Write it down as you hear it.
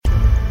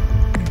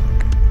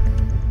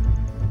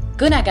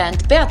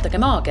Kõnekäänd Peatage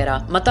maakera,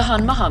 ma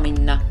tahan maha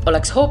minna,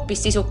 oleks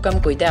hoopis sisukam,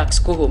 kui teaks,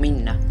 kuhu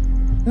minna.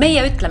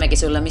 Meie ütlemegi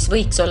sulle, mis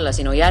võiks olla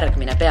sinu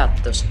järgmine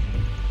peatus.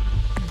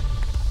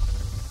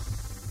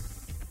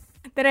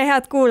 Tere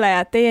head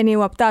kuulajad, teieni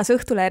jõuab taas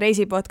Õhtule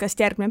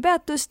reisipodcast Järgmine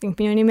peatus ning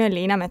minu nimi on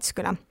Liina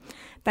Metsküla.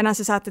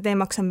 Tänase saate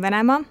teemaks on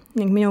Venemaa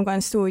ning minuga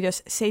on stuudios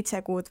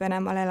 7 kuud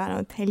Venemaal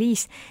elanud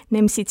Eliis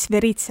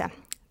Nemtsits-Veritse.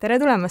 Tere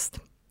tulemast!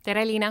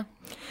 Tere, Liina!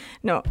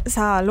 No,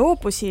 sa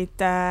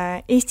loobusid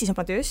Eestis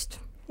oma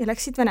tööst ja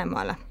läksid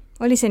Venemaale.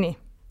 Oli see nii?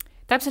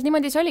 Täpselt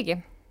niimoodi see oligi.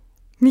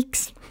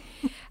 Miks?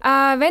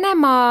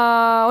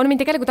 Venemaa on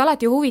mind tegelikult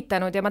alati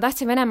huvitanud ja ma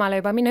tahtsin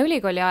Venemaale juba minna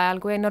ülikooli ajal,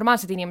 kui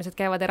normaalsed inimesed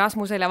käivad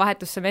Erasmusel ja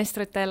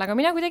vahetussemestritel, aga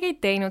mina kuidagi ei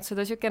teinud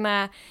seda, sükene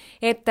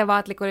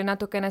ettevaatlik oli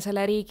natukene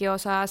selle riigi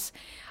osas.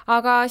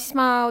 Aga siis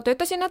ma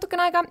töötasin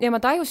natukene aega ja ma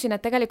tajusin,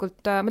 et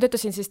tegelikult ma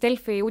töötasin siis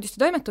Delfi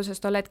uudistetoimetuses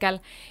tol hetkel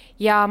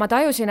ja ma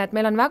tajusin, et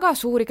meil on väga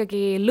suur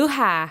ikkagi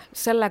lõhe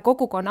selle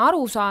kogukonna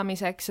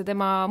arusaamiseks ja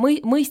tema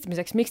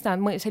mõistmiseks, miks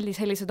nad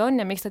sellised on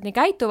ja miks nad nii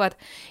käituvad.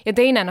 Ja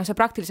teine, see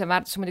praktilisem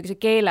väärtus on muidugi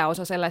see keele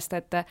osa sellest,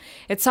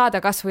 et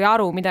saada kas või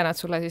aru, mida nad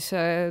sulle siis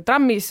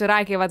trammis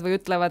räägivad või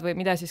ütlevad või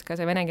mida siis ka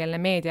see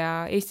venekeelne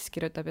meedia Eestis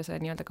kirjutab ja see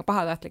nii-öelda ka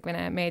pahatahtlik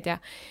vene meedia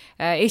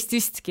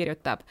Eestist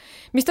kirjutab.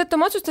 Mistõttu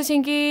ma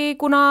otsustasingi,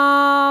 kuna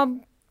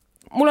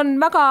mul on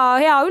väga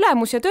hea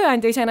ülemus ja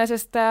tööandja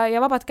iseenesest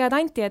ja vabad käed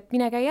anti, et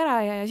mine käi ära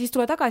ja siis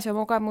tule tagasi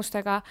oma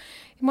kogemustega.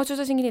 Ma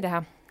otsustasingi nii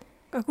teha.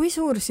 Kui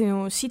suur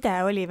sinu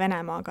side oli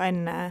Venemaaga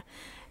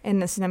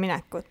enne sinna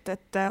minekut,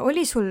 et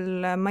oli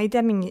sul, ma ei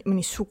tea,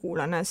 mõni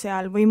sugulane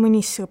seal või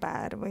mõni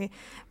sõber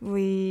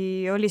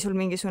või oli sul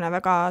mingisugune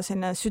väga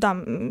selline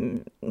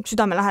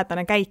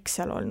südamelähedane käik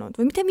seal olnud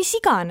või mitte mis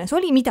iganes,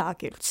 oli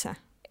midagi üldse?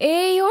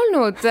 Ei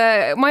olnud,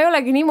 ma ei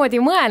olegi niimoodi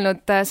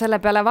mõelnud selle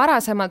peale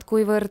varasemalt,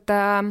 kuivõrd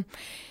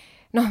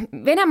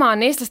Venemaa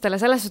on eestlastele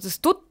selles suhtes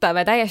tuttav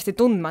ja täiesti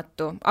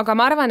tundmatu, aga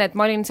ma arvan, et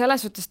ma olin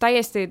selles suhtes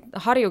täiesti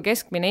Harju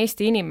keskmine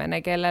Eesti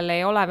inimene, kellel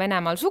ei ole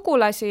Venemaal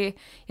sugulasi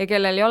ja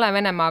kellel ei ole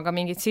Venemaaga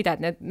mingit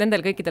sidet,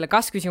 nendel kõikidele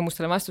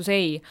kas-küsimustele vastus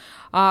ei,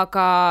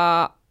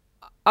 aga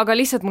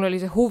lihtsalt mul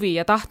oli see huvi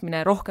ja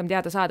tahtmine rohkem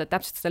teada saada, et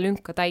täpselt seda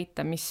lünka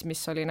täita,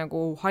 mis oli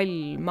nagu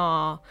hall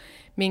maa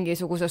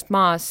mingisugusest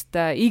maast,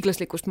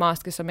 hiiglaslikust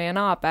maast, kes on meie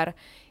naaber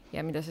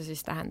ja mida see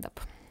siis tähendab.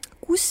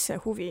 Kus see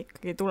huvi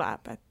ikkagi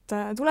tuleb? Et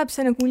tuleb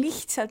see nagu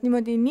lihtsalt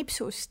niimoodi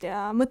nipsust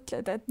ja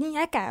mõtled, et nii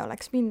äge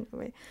oleks minna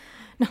või?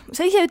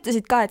 Sa ise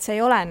ütlesid ka, et see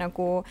ei ole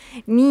nagu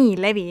nii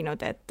levinud,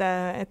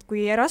 et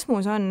kui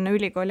Erasmus on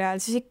ülikooli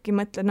ajal, siis ikkagi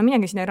mõtled,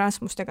 minegi siin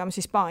Erasmus tegemas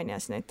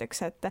Hispaanias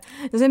näiteks, et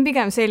see on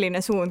pigem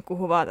selline suund,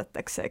 kuhu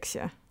vaadatakse, eks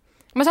ju?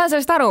 Ma saan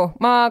sellest aru,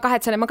 ma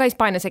kahetsen, et ma ka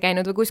Hispaanias ei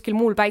käinud või kuskil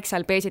muul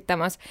päiksel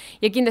peesitamas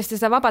ja kindlasti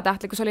seda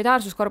vabatahtliku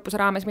solidaarsuskorpuse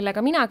raames, millega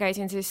mina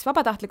käisin siis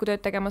vabatahtliku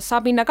tööd tegemas,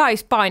 saab minna ka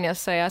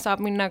Hispaaniasse ja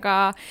saab minna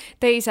ka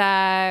teise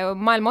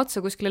maailma otsa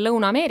kuskile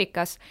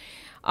Lõuna-Ameerikas.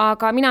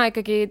 Aga mina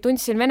ikkagi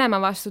tundsin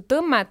Venemaa vastu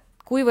tõmmet,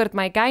 kuivõrd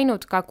ma ei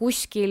käinud ka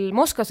kuskil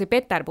Moskvas või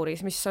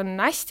Peterburis, mis on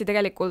hästi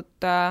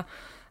tegelikult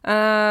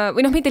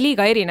või mitte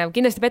liiga erinev,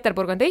 kindlasti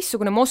Peterburg on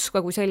teistsugune,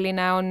 Moskva kui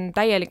selline on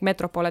täielik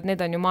metropol, et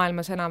need on ju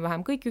maailmas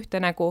enam-vähem kõik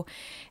ühte nägu,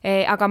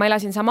 aga ma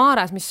elasin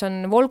Samaras, mis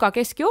on Volga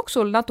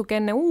keskjooksul, natuke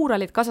enne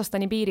Uuralit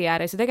Kasahstani piiri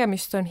ääres ja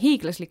tegemist on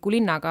hiiglasliku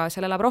linnaga,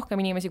 seal elab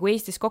rohkem inimesi kui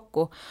Eestis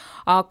kokku,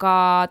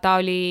 aga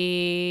seal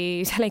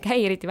ei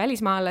käi eriti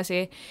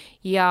välismaalasi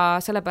ja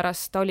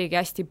sellepärast oligi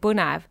hästi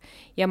põnev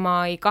ja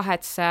ma ei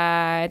kahetse,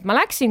 et ma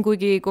läksin,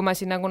 kuigi kui ma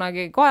sinna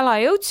kunagi koala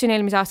jõudsin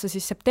eelmise aasta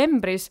siis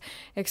septembris,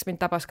 eks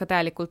mind tabas ka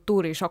täielik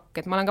kultuurishokk,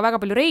 et ma olen ka väga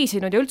palju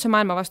reisinud ja üldse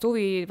maailma vastu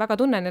huvi väga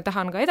tunnen ja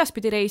tahan ka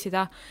edaspidi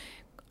reisida,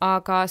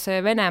 aga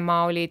see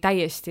Venemaa oli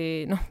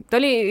täiesti, ta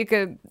oli ikka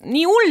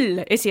nii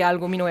hull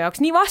esialgu minu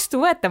jaoks, nii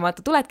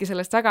vastuvõetamatu, tuledki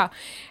sellest väga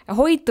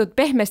hoitud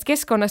pehmest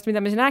keskkonnast,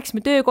 mida me siin rääkisime,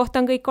 töökoht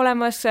on kõik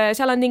olemas,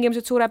 seal on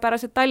tingimused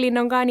suurepärased,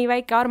 Tallinn on ka nii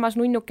väike, armas,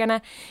 nunnukene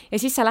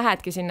ja siis sa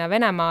lähedki sinna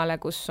Venemaale,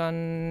 kus on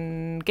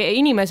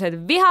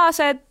inimesed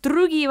vihased,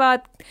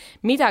 trügivad,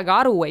 midagi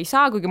aru ei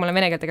saa, kuigi ma olen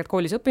vene keelt tegelikult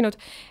koolis õppinud,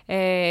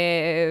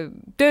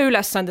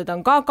 tööülesanded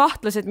on ka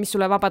kahtlased, mis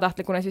sulle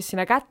vabatahtlikuna siis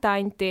sinna kätte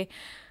anti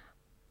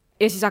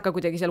ja siis hakka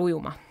kuidagi seal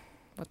ujuma.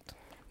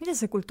 Mida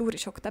see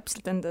kultuurishokk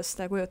täpselt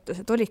endast kujutas,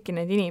 et olidki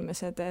need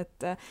inimesed,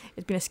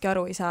 et millestki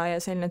aru ei saa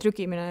ja selline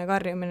trügimine ja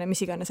karjumine,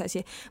 mis iganes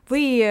asi?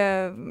 Või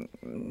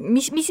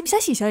mis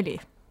asi see oli?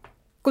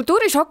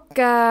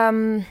 Kultuurishokk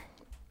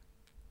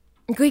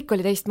kõik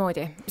oli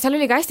teistmoodi. Seal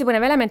oli ka hästi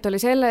põnev element oli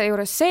selle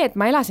juures see, et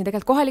ma elasin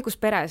tegelikult kohalikus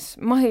peres.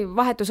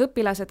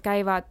 Vahetusõpilased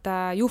käivad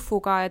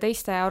Jufuga ja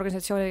teiste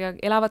organisatsiooniga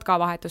elavad ka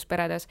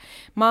vahetusperedes.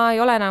 Ma ei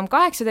ole enam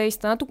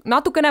 18,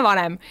 natukene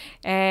vanem.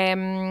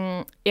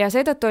 Ja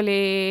seetõttu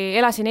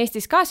elasin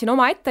Eestis ka siin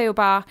oma ette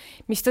juba,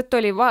 mis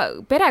tõttu oli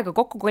perega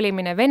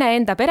kokkukolimine vene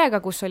enda perega,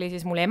 kus oli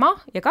siis mul ema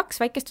ja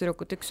 2 väikest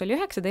tüdrukut, üks oli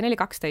 9, teine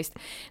oli 12.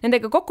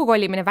 Nendega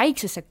kokkukolimine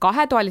väiksesse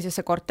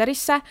 2-toalisesse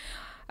korterisse,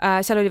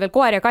 seal oli veel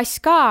koer ja kass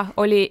ka,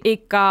 oli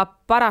ikka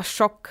paras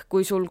šokk,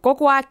 kui sul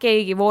kogu aeg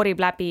keegi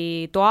voorib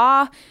läbi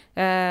toa,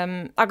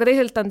 aga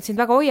teisalt on sind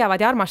väga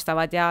hoiavad ja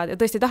armastavad ja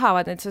tõesti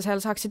tahavad, et sa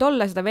seal saaksid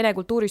olla, seda vene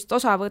kultuurist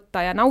osa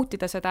võtta ja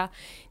nautida seda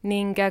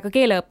ning ka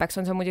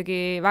keeleõppeks on see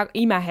muidugi väga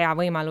imehea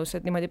võimalus,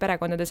 et niimoodi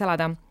perekondades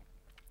elada.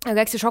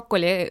 Aga eks see šokk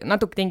oli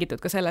natuke tingitud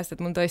ka sellest,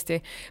 et mul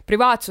tõesti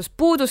privaatsus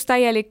puudus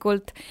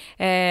täielikult,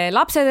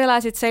 lapsed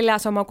elasid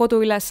seljas oma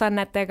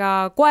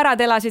koduülesannetega,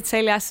 koerad elasid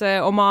seljas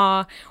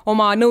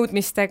oma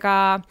nõudmistega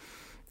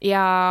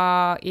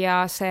ja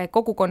see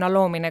kogukonna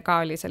loomine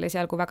ka oli selle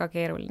esialgu väga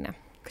keeruline.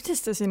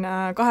 Kuidas te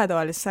sinna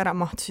kahetoalisse ära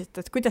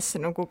mahtusite, et kuidas see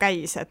nagu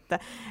käis,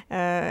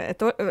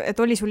 et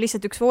oli sul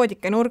lihtsalt üks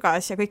voodike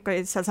nurgas ja kõik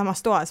olid seal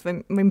samas toas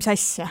või mis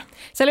asja?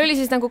 Seal oli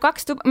siis nagu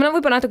 2 tuba,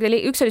 võib-olla natuke,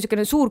 üks oli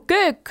selline suur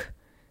köök,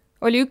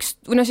 oli üks,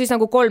 siis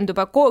nagu 3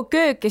 tuba,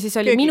 köök ja siis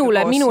oli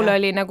minule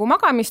oli nagu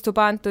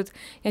magamistuba antud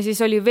ja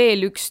siis oli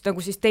veel üks nagu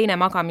siis teine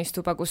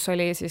magamistuba, kus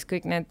oli siis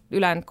kõik need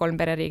ülejäänud 3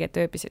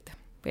 pereriiget ööbisid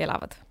või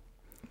elavad.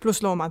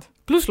 Pluss loomad.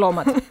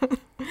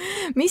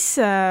 Mis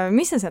sa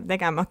seal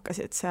tegema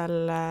hakkasid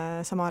seal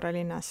Samara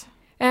linnas?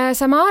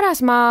 Samaras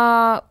ma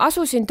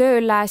asusin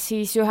tööle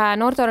siis ühe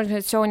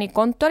noorteorganisatsiooni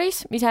kontoris,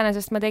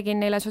 iseenesest ma tegin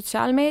neile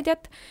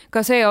sotsiaalmeediat,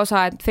 ka see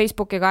osa, et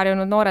Facebookiga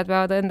harjunud noored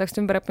peavad endast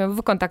ümber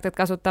õppima kontaktit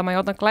kasutama ja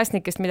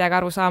odnaklasnikest midagi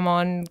aru saama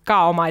on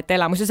ka omaette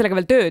elamus ja sellega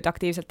veel tööd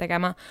aktiivselt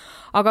tegema.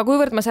 Aga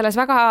kuivõrd ma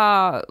selles väga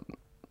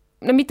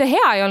mitte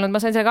hea ei olnud, ma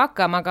sain sellega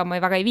hakkama, aga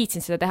ma väga ei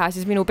viitsinud seda teha,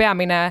 siis minu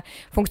peamine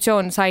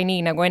funktsioon sai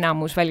nii nagu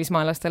enamus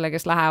välismaalastele,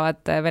 kes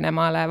lähevad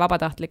Venemaale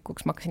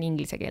vabatahtlikuks, ma hakkasin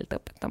inglise keelt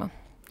õpetama.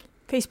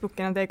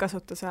 Facebooki nad ei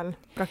kasuta seal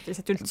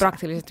praktiliselt üldse?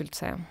 Praktiliselt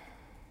üldse, jah.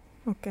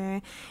 Okei.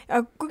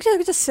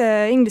 Kuidas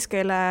see inglise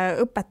keele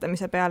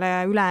õpetamise peale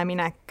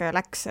üleminek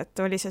läks,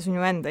 et oli see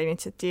sinu enda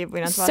initsiatiiv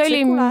või nad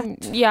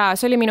vaatasid? Jaa,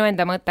 see oli minu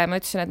enda mõte. Ma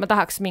ütlesin, et ma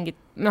tahaks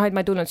mingit, et ma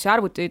ei tulnud siia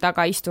arvuti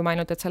taga istuma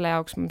ainult, et selle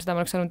jaoks seda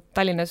ma oleks saanud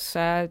Tallinnas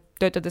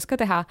töötades ka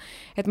teha,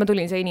 et ma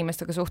tulin siia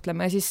inimestega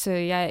suhtlema ja siis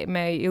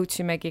me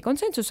jõudsimegi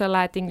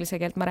konsensusele, et inglise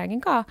keelt ma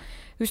räägin ka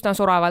üsna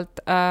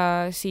soravalt,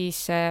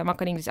 siis ma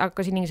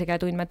hakkasin inglise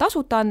keele tundme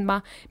tasuta andma,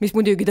 mis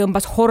muidugi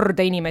tõmbas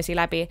horde inimesi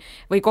läbi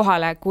või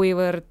kohale,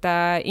 kuivõrd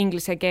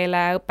inglise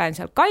keele õpe on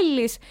seal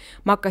kallis.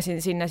 Ma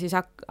hakkasin sinna siis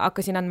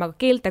hakkasin andma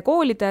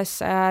keeltekoolides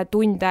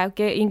tunde,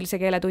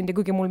 inglise keele tunde,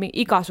 kuigi mul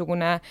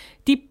igasugune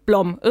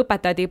diplom,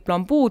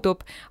 õpetajadiplom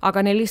puudub,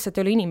 aga neil lihtsalt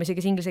ei ole inimesi,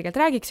 kes inglise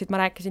keelt räägiksid.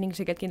 Ma rääkisin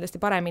inglise keelt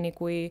kindlasti paremini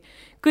kui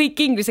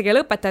kõik inglise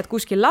keele õpetajad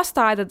kuskil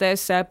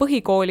lasteaedades,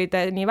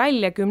 põhikoolideni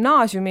välja,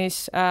 gümnaasiumis,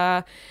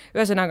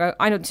 ühesõnaga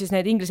ainult siis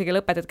need inglise keele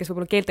õpetajad, kes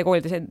võib-olla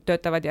keeltekoolides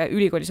töötavad ja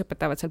ülikoolis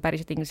õpetavad seal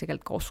päriselt inglise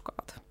keelt ka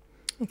oskavad.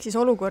 Ehk siis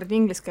olukord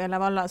inglise keele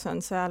vallas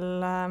on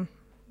seal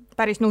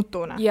päris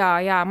nutune.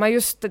 Ja ma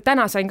just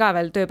täna sain ka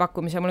veel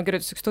tööpakkumise, mul on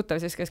kirjutas üks tuttav,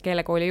 kes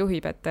keelekooli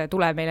juhib, et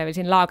tuleb meile veel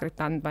siin laagrit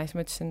andma, siis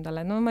ma ütlesin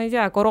talle, no ma ei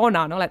tea,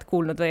 koroona on, oled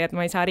kuulnud või, et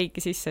ma ei saa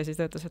riiki sisse, siis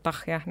ta ütles, et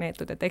jah,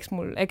 neetud, et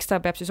eks ta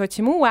peab siis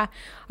otsima uue,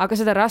 aga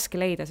seda on raske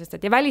leida, sest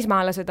et ja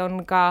välismaalased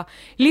on ka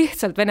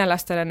lihtsalt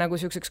venelastele nagu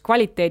selliseks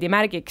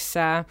kvaliteedimärgiks,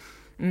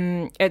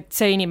 et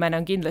see inimene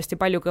on kindlasti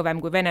palju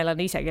kõvem kui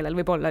venelane ise, kellel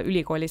võib olla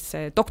ülikoolis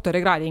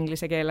doktorikraad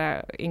inglise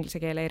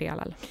keele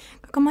erialal.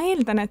 Aga ma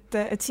eeldan, et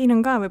siin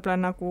on ka võib-olla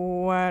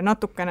nagu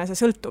natukene see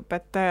sõltub,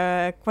 et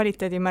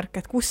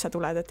kvaliteedimärk, et kus sa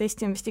tuled, et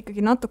Eesti on vist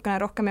ikkagi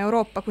natukene rohkem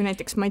Euroopa kui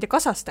näiteks, ma ei tea,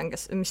 Kasahstan,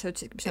 mis sa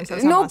ütlesid, mis on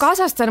seal samas? No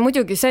Kasahstan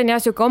muidugi, see on jah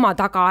siuke oma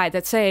tagaaed,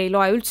 et see ei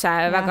loe üldse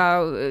väga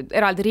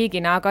eraldi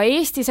riigina, aga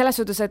Eesti selles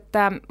suhtes,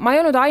 et ma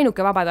ei olnud ainuke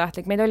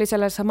vabatahtlik, meid oli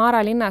selles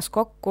Samara linnas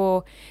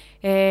kokku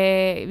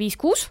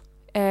 5-6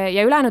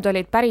 ja ülejäänud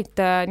olid pärit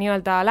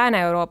nii-öelda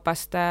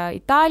Lääne-Euroopast,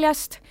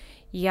 Itaaliast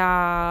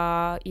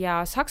ja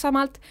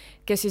Saksamaalt,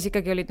 kes siis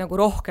ikkagi olid nagu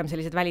rohkem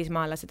sellised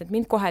välismaalased, et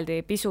mind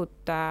koheldi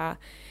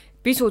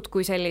pisut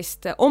kui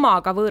sellist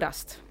omaga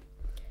võõrast.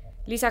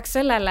 Lisaks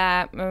sellele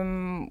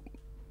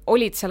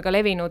olid seal ka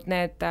levinud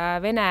need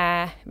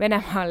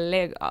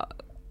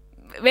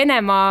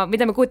Venemaa,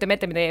 mida me kujutame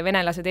ette, mida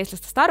venelased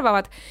eestlastest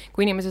arvavad,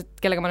 kui inimesed,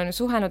 kellega ma olen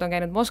suhelnud, on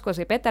käinud Moskvas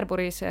või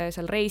Peterburis,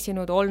 seal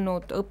reisinud,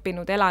 olnud,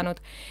 õppinud,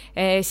 elanud,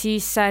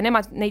 siis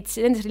nemad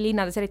nendes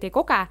linnades eriti ei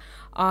koge,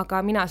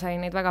 aga mina sain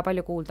neid väga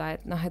palju kuulda,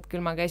 et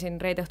küll ma käisin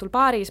reede õhtul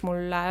baaris,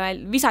 mul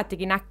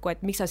visatigi näkku,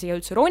 et miks sa siia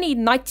üldse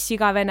ronid, nats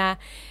igavene,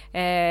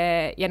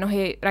 ja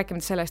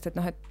rääkimata sellest, et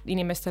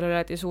inimestel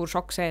oli suur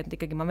šokk see, et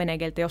ikkagi ma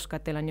vene keelt ei oska,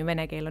 et teil on ju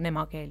vene keel on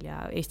emakeel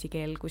ja eesti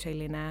keel kui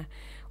selline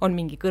on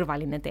mingi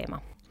kõrvaline teema.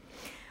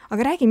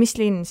 Aga räägi, mis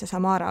linn see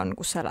Samara on,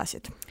 kus sa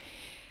elasid?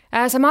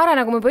 Samara,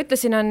 nagu ma juba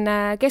ütlesin, on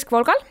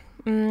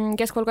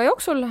Keskvolgal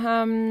jooksul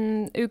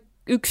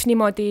üks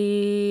niimoodi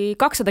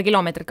 200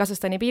 kilomeetrit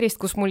Kasahstani piirist,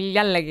 kus mul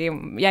jällegi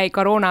jäi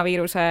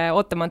koroonaviiruse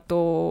ootamatu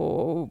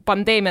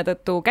pandeemia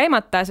tõttu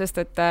käimata, sest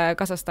et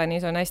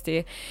Kasahstanis on hästi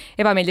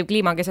ebameeldiv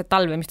kliima keset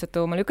talve,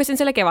 mistõttu ma lükkasin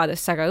selle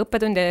kevadesse, aga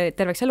õppetunde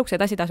terveks eluks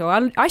edasi tasu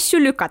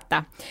asju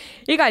lükata.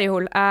 Igal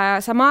juhul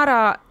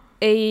Samara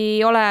ei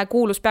ole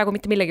kuulus peaaegu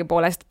mitte millegi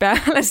poolest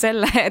peale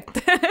selle, et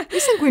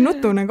mis on kui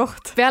nutune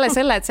koht? Peale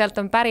selle, et sealt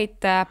on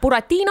pärit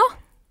Buratino,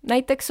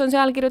 näiteks on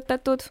seal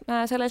kirjutatud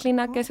selles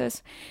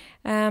linnakeses.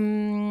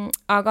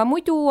 Aga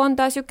muidu on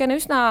ta niisugune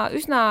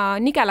üsna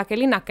nigelake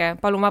linnake,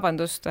 palun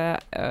vabandust,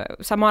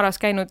 Samaras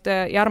käinud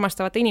ja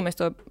armastavate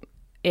inimeste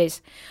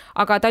ees.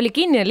 Aga ta oli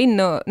kinnine linn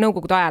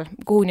nõukogude ajal,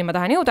 kuhuni ma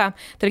tahan jõuda.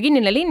 Ta oli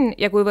kinnine linn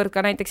ja kuivõrd ka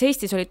näiteks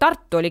Eestis oli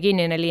Tartu oli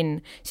kinnine linn,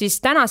 siis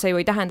täna see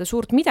ju ei tähenda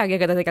suurt midagi,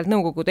 ega ta tegelikult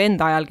nõukogude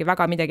enda ajalgi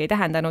väga midagi ei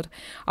tähendanud.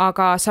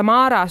 Aga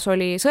Samaras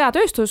oli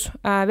sõjatööstus,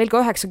 veel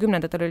ka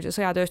 90-ndatel oli see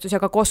sõjatööstus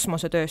ja ka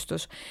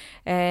kosmosetööstus.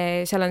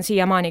 Seal on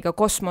siiamaani ka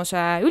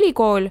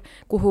kosmoseülikool,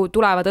 kuhu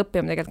tulevad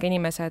õppima tegelikult ka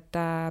inimesed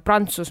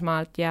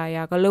Prantsusmaalt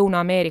ja ka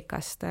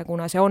Lõuna-Ameerikast,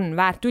 kuna see on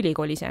väärt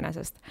ülikool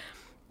iseenesest.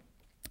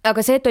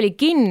 Aga see, et oli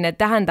kinni,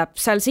 tähendab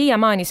seal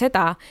siiamaani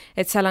seda,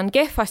 et seal on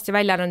kehvasti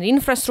välja arvanud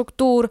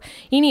infrastruktuur,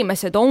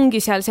 inimesed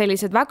ongi seal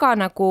sellised väga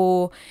nagu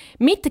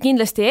mitte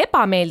kindlasti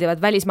ebameeldivad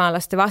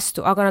välismaalaste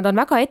vastu, aga nad on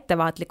väga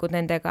ettevaatlikud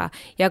nendega.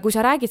 Ja kui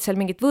sa räägid seal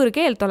mingit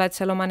võõrkeelt, oled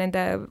seal oma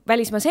nende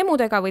välismaa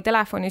semudega või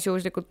telefonis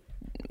juhuslikult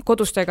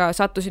kodustega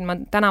sattusin ma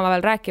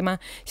tänavavel rääkima,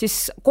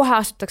 siis kohe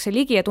astutakse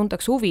ligi ja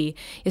tuntakse huvi.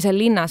 Ja seal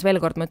linnas, veel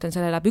kord ma ütlen,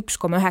 seal elab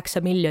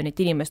 1,9 miljonit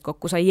inimest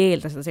kokku, sa ei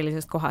eelda seda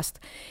sellisest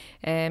kohast.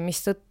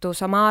 Mis tõttu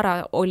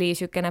Samara oli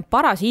niisugune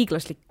paras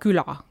hiiglaslik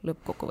küla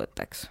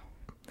lõppkokkuvõtteks.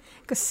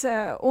 Kas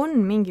on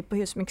mingi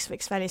põhjus, miks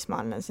võiks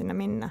välismaalane sinna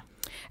minna?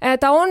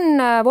 Ta on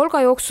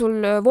Volga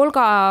jooksul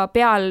Volga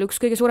peal üks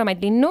kõige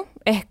suuremaid linnu,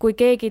 ehk kui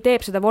keegi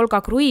teeb seda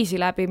Volga kruiisi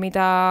läbi,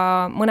 mida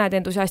mõned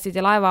entusiastid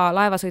ja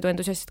laevasõidu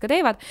entusiastid ka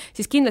teevad,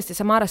 siis kindlasti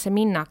Samarasse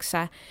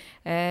minnakse.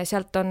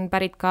 Sealt on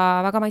pärit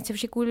ka väga maitsev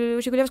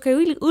Žiguljevskaja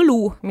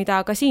õlu,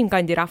 mida ka siin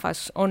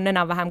kandirahvas on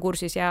enam-vähem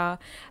kursis ja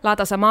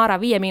Lada Samara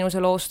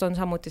 5- loost on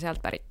samuti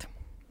sealt pärit.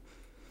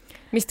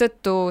 Mis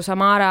tõttu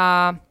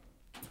Samara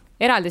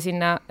eraldi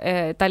sinna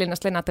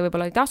Tallinnast lennata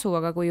võib-olla ei tasu,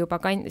 aga kui juba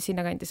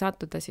sinna kanti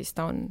sattuda, siis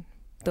ta on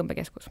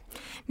tõmbekeskus.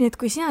 Nii et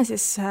kui sina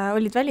siis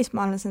olid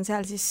välismaalasena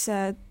seal, siis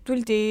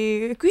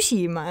tuldi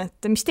küsima,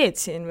 et mis teed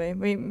siin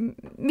või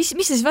mis sa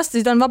siis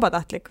vastasid, on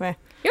vabatahtlik või?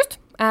 Just.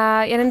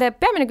 Ja nende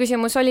peamine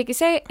küsimus oligi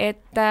see,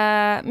 et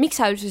miks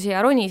sa üldse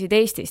siia ronisid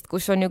Eestist,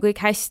 kus on ju kõik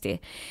hästi.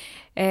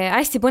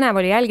 Hästi põnev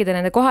oli jälgida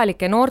nende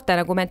kohalike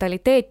noorte nagu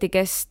mentaliteeti,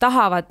 kes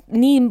tahavad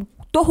nii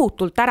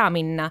tohutult ära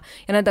minna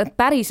ja nad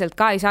päriselt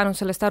ka ei saanud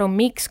sellest aru,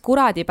 miks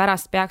kuradi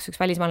pärast peaks üks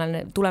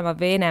välismaalane tulema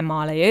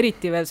Venemaale ja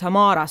eriti veel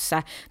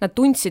Samarasse. Nad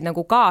tundsid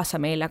nagu kaasa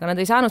meile, aga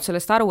nad ei saanud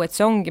sellest aru, et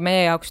see ongi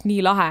meie jaoks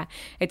nii lahe,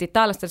 et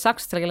itaallastel,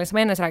 sakslastel, kellest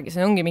ma enne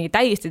rääkisin, ongi mingi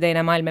täiesti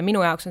teine maailm ja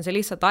minu jaoks on see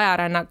lihtsalt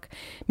ajarännak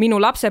minu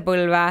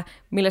lapsepõlve,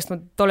 millest ma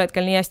tol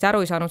hetkel nii hästi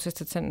aru ei saanud,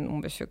 sest et see on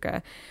umbes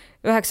siuke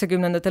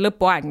 90-ndate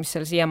lõpuaeg, mis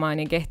seal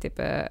siiamaani kehtib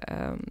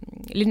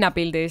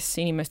linnapildis,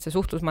 inimeste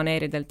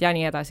suhtlusmaneeridelt ja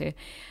nii edasi.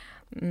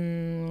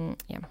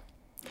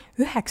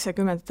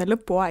 90-ndate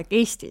lõpuaeg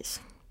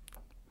Eestis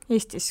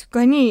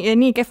ka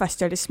nii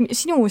kehvasti oli.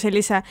 Sinu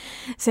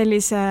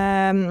sellise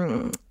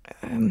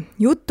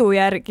jutu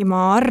järgi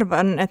ma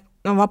arvan, et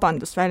no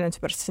vabandust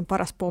väljenduse pärast, see on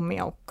paras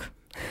pommiauk.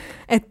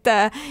 Et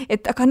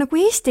aga nagu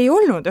Eesti ei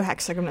olnud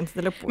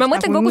 90-ndate lõpus. Ma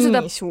mõtlen nagu kogu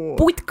seda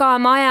putka,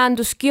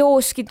 majandus,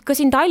 kioskid, ka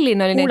siin Tallinn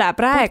oli Kuule,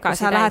 praegu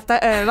sa lähed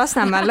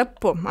Lasnamäel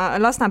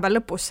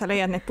lõpus, sa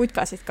leiad neid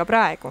putkasid ka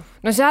praegu.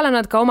 No seal on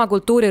nad ka oma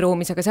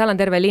kultuuriruumis, aga seal on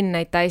terve linn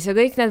neid täis ja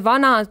kõik need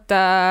vanad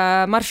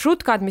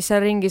maršrutkad, mis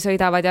seal ringi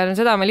sõidavad ja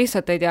seda ma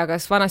lihtsalt ei tea,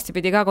 kas vanasti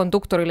pidi ka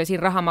konduktorile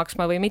siin raha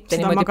maksma või mitte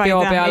seda niimoodi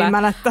peo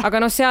peale.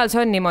 Aga noh, seal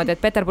see on niimoodi,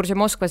 et Peterburis ja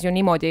Moskvas ju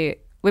niimoodi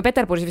või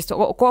Peterburis vist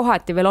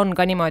kohati veel on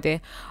ka niimoodi,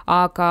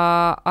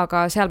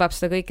 aga seal peab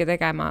seda kõike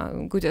tegema,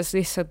 kuidas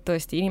lihtsalt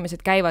tõesti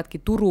inimesed käivadki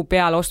turu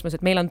peal ostmas,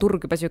 et meil on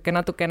turg juba siuke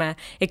natukene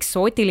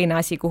eksootiline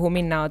asi, kuhu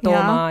minna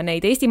tooma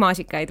neid Eesti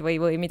maasikaid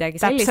või midagi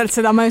sellist. Täpselt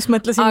seda ma just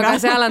mõtlesin aga ka.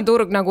 Seal on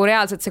turg nagu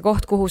reaalselt see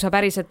koht, kuhu sa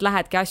päriselt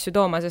lähedki asju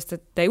tooma, sest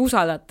et ei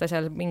usaldata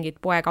seal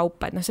mingit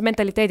poekaupa, et see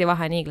mentaliteedi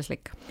vahe on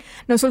hiiglaslik.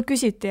 No sul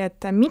küsiti,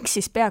 et miks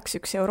siis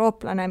peaks üks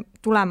eurooplane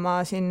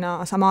tulema sinna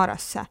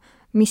Samarasse?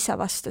 Mis sa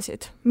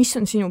vastasid? Mis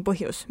on sinu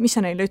põhjus? Mis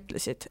sa neile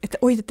ütlesid? Et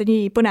hoidate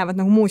nii põnevad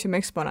nagu muuseumi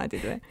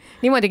eksponaadid või?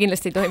 Niimoodi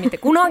kindlasti ei tohi mitte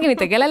kunagi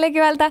mitte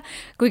kellelegi öelda,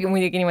 kuigi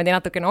muidugi niimoodi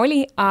natukene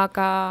oli,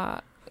 aga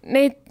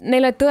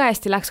neile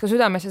tõesti läks ka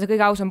südamesse see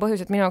kõige ausam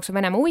põhjus, et minu jaoks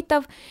on Venemaa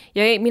huvitav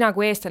ja mina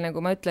kui eestlane,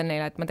 kui ma ütlen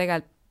neile, et ma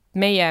tegelikult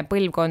meie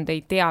põlvkond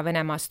ei tea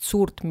Venemaast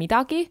suurt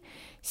midagi,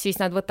 siis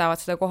nad võtavad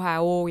seda kohe,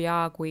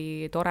 kui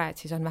tore, et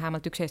siis on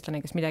vähemalt üks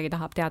eestlane, kes midagi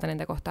tahab teada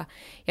nende kohta.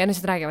 Ja nad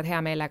räägivad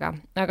hea meelega.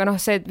 Aga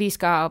see viis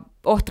ka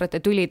ohtrate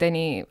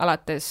tülideni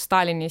alates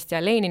Stalinist ja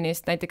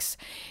Leninist. Näiteks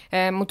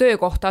mu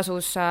töökoht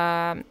asus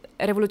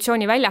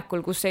Revolutsiooni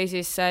väljakul, kus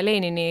seisis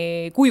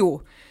Lenini kuju.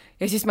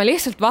 Ja siis ma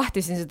lihtsalt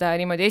vahtisin seda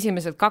niimoodi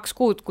esimesed 2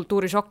 kuud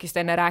kultuurishokist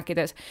enne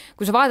rääkides.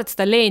 Kui sa vaatad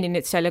seda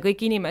Leninit seal ja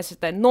kõik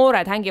inimesed,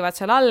 noored hängivad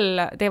seal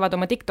all, teevad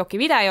oma TikToki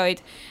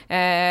videoid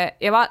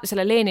ja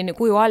selle Lenini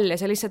kuju all ja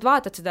sa lihtsalt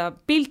vaatad seda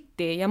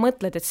pilti ja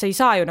mõtled, et see ei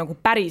saa ju nagu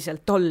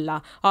päriselt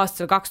olla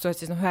aastal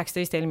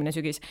 2019 eelmine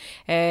sügis.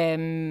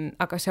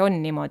 Aga see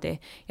on niimoodi.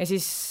 Ja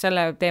siis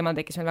selle teemal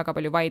tekkis meil väga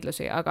palju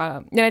vaidlusi. Ja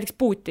näiteks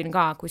Putin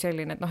ka kui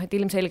selline, et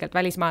ilmselgelt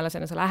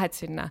välismaalasena sa lähed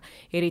sinna,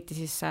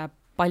 eriti siis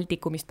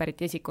Baltikumist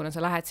pärit isikuna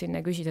sa lähed sinna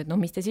ja küsid, et no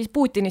mis te siis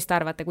Putinist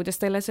arvate, kuidas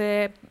teile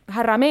see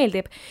härra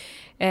meeldib.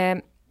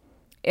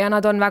 Ja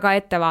nad on väga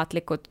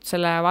ettevaatlikud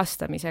selle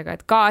vastamisega,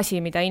 et ka asi,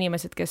 mida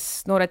inimesed, kes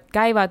noored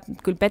käivad,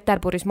 küll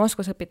Peterburis,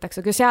 Moskvas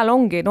õpitakse, aga seal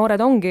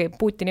noored ongi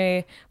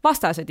Putini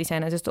vastased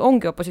iseenesest,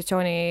 ongi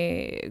opositsiooni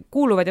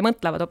kuuluvad ja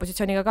mõtlevad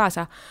opositsiooniga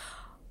kaasa.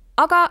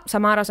 Aga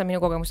sama ära on minu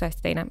kogemus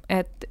täiesti teine,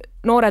 et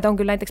noored on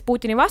küll näiteks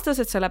Putini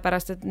vastased,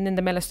 sellepärast, et nende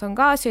meelest on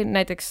ka siin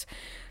näiteks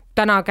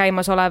täna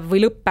käimas olev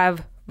või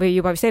lõppev või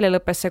juba vist eile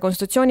lõppes see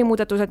konstitutsiooni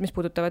muudatused, mis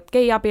puudutavad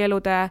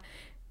geiabielude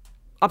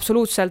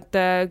absoluutselt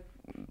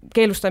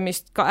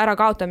keelustamist, ära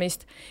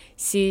kaotamist,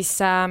 siis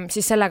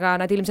sellega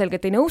nad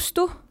ilmselgelt ei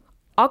nõustu,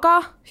 aga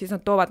siis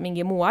nad toovad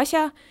mingi muu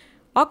asja,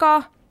 aga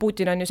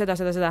Putin on ju seda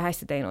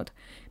hästi teinud.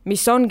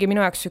 Mis ongi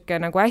minu jaoks siuke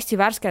nagu hästi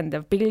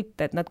värskendav pilt,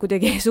 et nad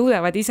kuidagi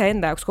suudavad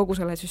iseenda jaoks kogu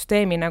selle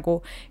süsteemi nagu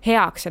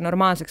heaks ja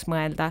normaalseks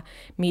mõelda,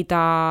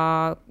 mida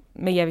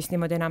meie vist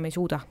niimoodi enam ei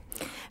suuda.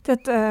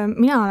 Tead,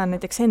 mina olen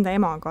näiteks enda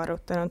emaga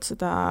arutanud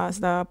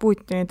seda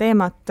Putini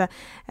teemat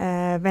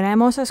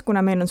Venemaa osas,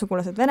 kuna meil on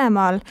sugulased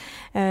Venemaal,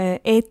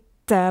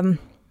 et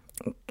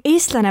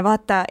eestlane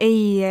vaata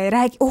ei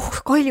räägi,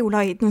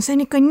 Kaljulaid, no see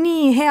on ikka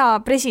nii hea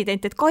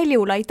president, et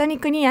Kaljulaid, ta on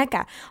ikka nii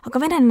äge,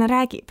 aga venelane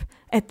räägib.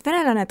 Et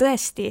venelane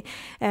tõesti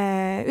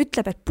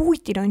ütleb, et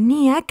Putin on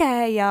nii äge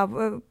ja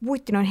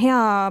Putin on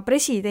hea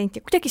president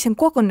ja kuidagi see on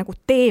kogu nagu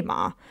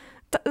teema.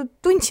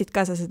 Tundsid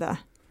ka sa seda?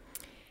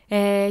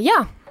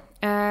 Jaa,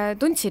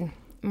 tundsin.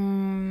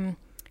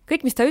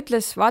 Kõik, mis ta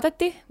ütles,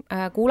 vaadati,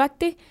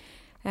 kuulati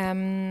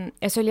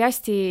ja see oli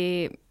hästi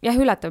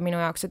üllatav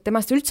minu jaoks, et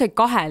temast üldse ei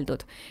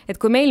kaheldud. Et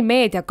kui meil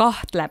meedia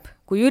kahtleb,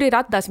 kui Jüri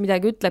Ratas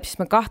midagi ütleb, siis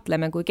me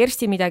kahtleme, kui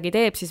Kersti midagi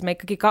teeb, siis me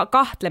ikkagi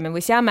kahtleme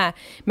või seame,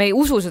 me ei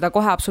usu seda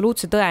kohe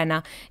absoluutse tõena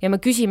ja me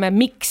küsime,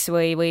 miks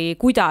või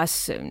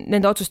kuidas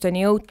nende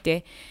otsusteni jõuti.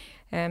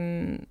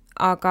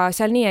 Aga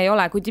seal nii ei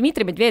ole, kui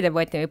Dmitri Medvedev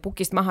võeti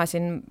pukist maha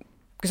siin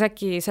kas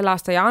äkki selle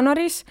aasta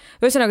jaanuaris,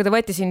 ühesõnaga ta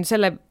võeti siin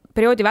selle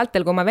perioodi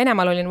vältel, kui ma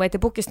Venemaal olin, võeti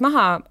pukist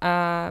maha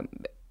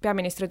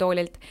peaministri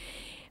toolilt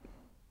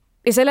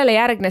ja sellele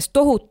järgnes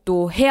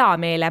tohutu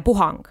heameele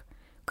puhang.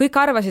 Kõik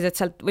arvasid,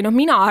 et sealt, või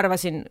mina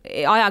arvasin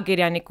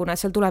ajakirjanikuna,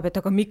 et seal tuleb, et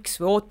aga miks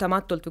või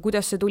ootamatult või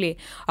kuidas see tuli,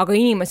 aga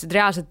inimesed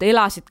reaalselt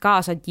elasid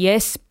kaasa, et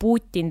yes,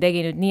 Putin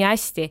tegi nüüd nii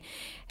hästi,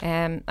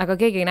 aga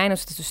keegi ei näinud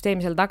seda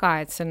süsteemi seal taga,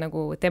 et see on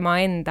nagu tema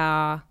enda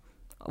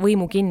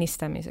võimu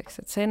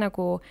kinnistamiseks, et see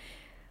nagu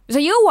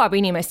see jõuab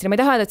inimestele, ma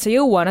ei taha öelda, et see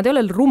jõua, nad ei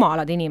ole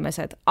rumalad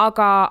inimesed,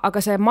 aga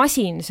see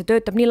masin, see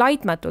töötab nii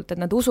laitmatult, et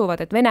nad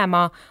usuvad, et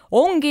Venemaa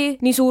ongi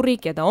nii suur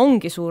riik ja ta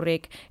ongi suur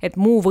riik, et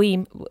muu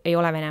võim ei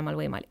ole Venemaal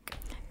võimalik.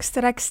 Kas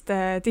te rääkisite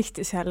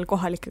tihti seal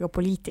kohalikega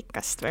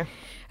poliitikast või?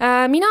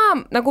 Mina,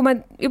 nagu ma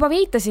juba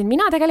viitasin,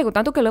 mina tegelikult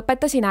natuke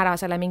lõpetasin ära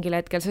selle mingil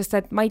hetkel, sest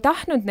et ma ei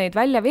tahtnud neid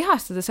välja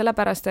vihastada,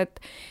 sellepärast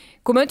et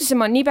kui ma ütlesin,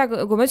 ma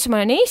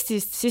olen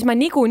Eestist, siis ma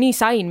niikuinii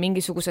sain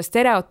mingisuguse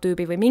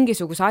stereotüübi või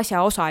mingisuguse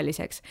asja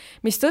osaliseks,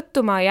 mis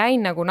tõttu ma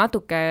jäin nagu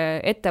natuke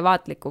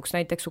ettevaatlikuks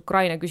näiteks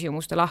Ukraina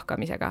küsimuste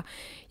lahkamisega.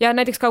 Ja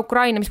näiteks ka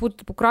Ukraina, mis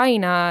puudutab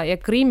Ukraina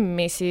ja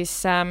Krimmi,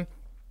 siis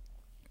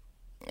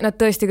nad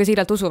tõesti ka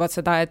siiralt usuvad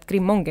seda, et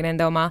Krimm ongi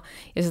nende oma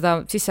ja seda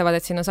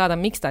sissevaadet sinna saada,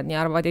 miks nad nii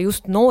arvavad ja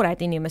just noored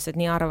inimesed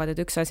nii arvavad, et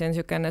üks asi on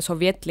niisugune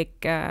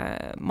sovjetlik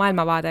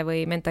maailmavaade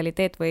või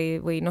mentaliteet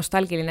või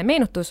nostalgiline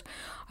meenutus,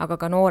 aga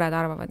ka noored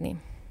arvavad nii.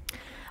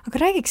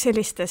 Aga räägiks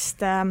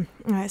sellistest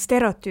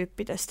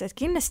stereotüüpidest, et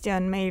kindlasti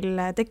on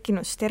meil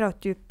tekkinud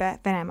stereotüüpe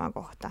Venemaa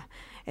kohta.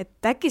 Et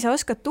äkki sa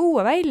oskad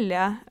tuua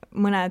välja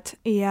mõned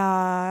ja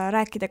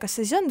rääkida, kas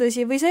see siis on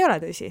tõsi või see ei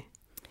ole tõsi?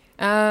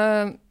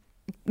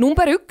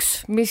 Number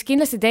 1, mis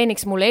kindlasti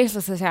teeniks mul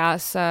eestlaste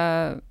seas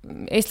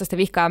eestlaste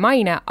vihkaja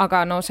maine,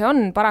 aga no see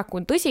on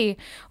paraku tõsi,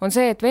 on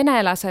see, et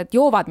venelased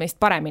joovad meist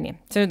paremini.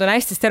 See nüüd on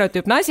hästi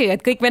stereotüüpne asi,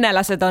 et kõik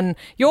venelased on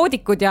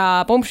joodikud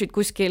ja pomšid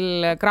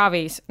kuskil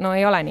kraavis. No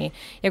ei ole nii.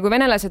 Ja kui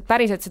venelased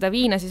päriselt seda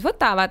viina siis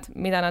võtavad,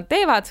 mida nad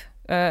teevad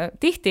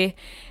tihti,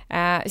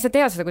 siis nad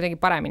teevad seda kuidagi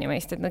paremini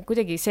meist, et nad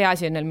kuidagi see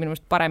asi on neil minu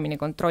arust paremini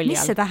kontrolli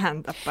all. Mis see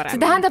tähendab paremini?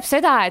 See tähendab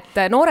seda,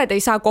 et noored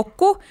ei saa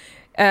kokku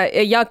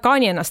ja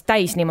kaani ennast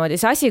täis niimoodi.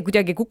 See asi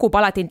kuidagi kukub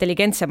alati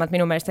intelligentsemalt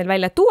minu meelest neil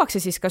välja, et tuuakse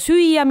siis ka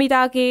süüa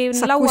midagi.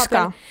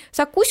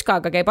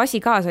 Sakuskaga käib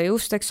asi kaasa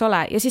just, eks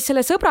ole. Ja siis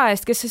selle sõbra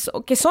eest,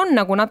 kes on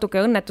nagu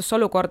natuke õnnetusse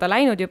olukorda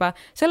läinud juba,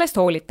 sellest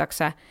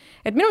hoolitakse.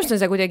 Et minust on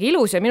see kuidagi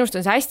ilus ja minust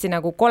on see hästi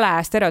nagu kole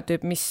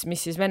stereotüüp, mis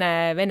siis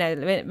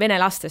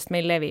vene lastest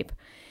meil levib.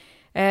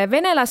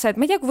 Venelased,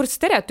 ma ei tea, kuivõrd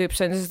stereotüüp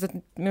see on, sest et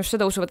minust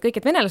seda usuvad kõik,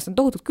 et venelased on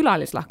tohutult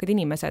külalislahked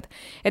inimesed.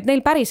 Et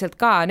neil päriselt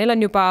ka, neil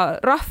on juba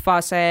rahva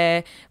see,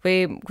 või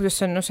kuidas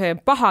see on, see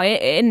paha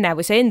enne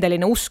või see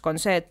endeline usk on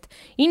see, et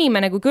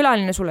inimene, kui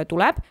külaline sulle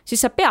tuleb,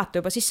 siis sa pead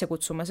juba sisse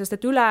kutsuma, sest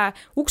et üle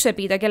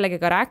uksepiida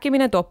kellegega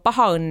rääkimine toob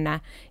paha õnne.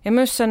 Ja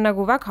minust see on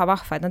nagu väga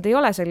vahva, et nad ei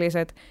ole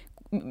sellised,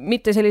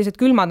 mitte sellised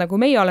külmad, nagu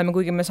meie oleme,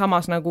 kuigi me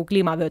samas nagu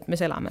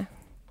kliimavöötmes elame.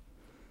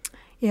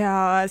 ja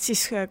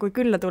siis, kui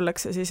külla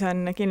tullakse, siis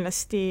on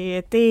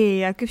kindlasti tee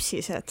ja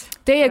küpsised.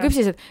 Tee ja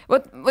küpsised.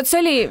 Vot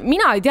see oli,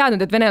 mina ei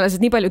teadnud, et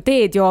venelased nii palju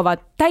teed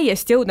joovad,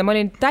 täiesti jõudne. Ma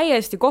olin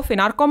täiesti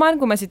kohvinarkomaan,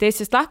 kui ma siit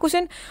Eestist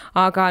lahkusin,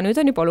 aga nüüd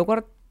on juba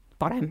olukord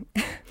parem.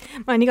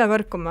 Ma olen iga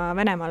kord, kui ma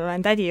Venemaal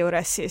olen tädi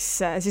juures,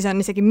 siis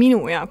on isegi minu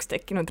jaoks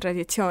tekkinud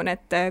traditsioon,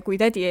 et kui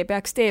tädi ei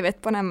peaks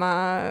teevett panema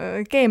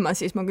keema,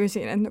 siis ma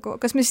küsin, et nagu,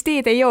 kas me siis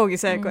teed ei joogi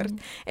seekord.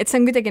 Et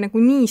see on kuidagi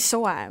nagu nii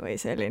soe või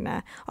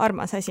selline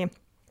armas asi.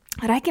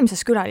 Räägime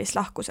sellest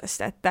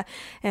külalislahkusest, et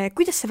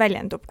kuidas see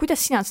väljendub,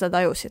 kuidas sina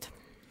seda tajusid?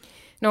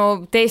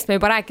 No teist me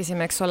juba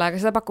rääkisime, eks ole, aga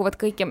seda pakuvad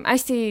kõik ja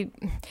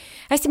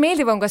hästi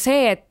meeldiv on ka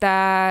see, et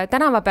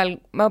tänava peal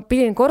ma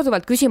pidin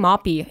korduvalt küsima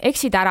abi,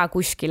 eksid ära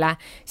kuskile,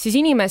 siis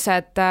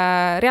inimesed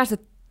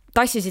reaalselt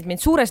tassisid mind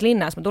suures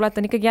linnas, ma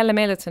tuletan ikkagi jälle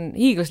meelde, et see on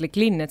hiiglaslik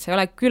linn, et see ei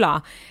ole küla.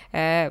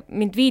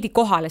 Mind viidi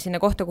kohale sinna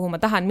kohta, kuhu ma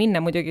tahan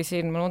minna, muidugi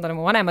siin, ma loodan, et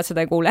mu vanemad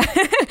seda ei kuule.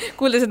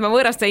 Kuuldes, et ma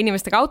võõraste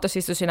inimestega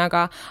autosse istusin,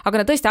 aga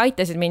nad tõesti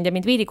aitasid mind ja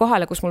mind viidi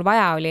kohale, kus mul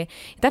vaja oli.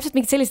 Ja täpselt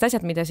mingid sellised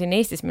asjad, mida siin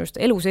Eestis minust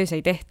elu sees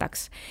ei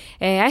tehtaks.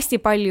 Hästi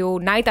palju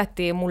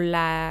näidati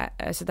mulle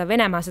seda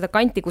Venemaa, seda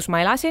kanti, kus ma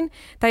elasin.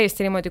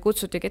 Täiesti niimoodi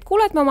kutsutigi, et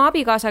kuule, et me oma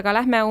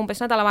abikaasaga lähme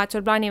umbes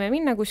nädalavahetusel plaanime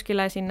minna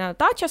kuskile sinna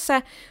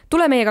Daciasse,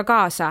 tule meiega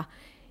kaasa.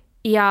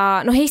 Ja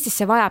Eestis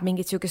see vajab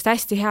mingit siukest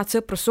hästi head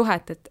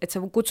sõprussuhet, et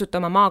sa kutsud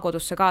oma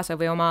maakodusse kaasa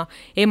või oma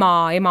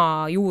ema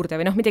juurde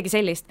või midagi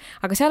sellist.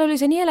 Aga seal oli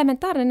see nii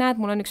elementaarne,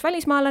 näed, mul on üks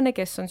välismaalane,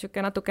 kes on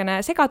siuke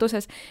natukene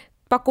segaduses,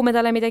 pakume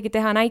talle midagi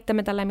teha,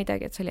 näitame talle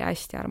midagi, et see oli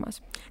hästi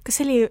armas.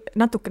 Kas see oli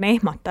natukene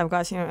ehmatav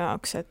ka sinu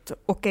jaoks, et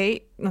okei,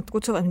 nad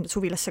kutsuvad mind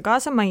suvilasse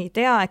kaasa, ma ei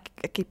tea,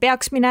 äkki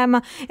peaks minema,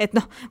 et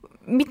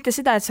mitte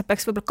seda, et sa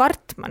peaks võib-olla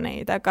kartma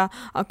neid,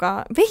 aga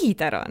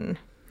veider on.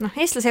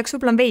 Eestlase jaoks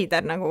võib-olla on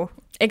veider nagu.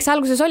 Eks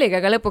alguses oligi,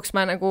 aga lõpuks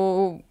ma nagu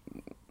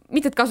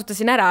mitte et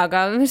kasutasin ära,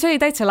 aga see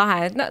oli täitsa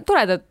lahe.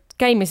 Toredad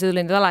käimised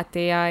olid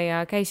alati ja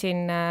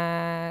käisin,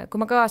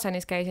 kui ma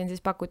Kaasanis käisin,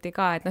 siis pakuti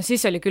ka, et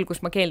siis oli küll, kus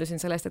ma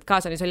keeldusin sellest, et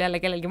Kaasanis oli jälle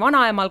kellelgi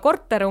vanaemal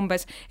korter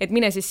umbes, et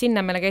mine siis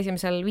sinna, meile käisime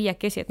seal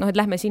viiekesi, et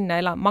lähme sinna,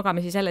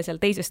 magame siis jälle seal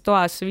teises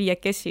toas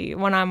viiekesi,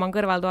 vanaema on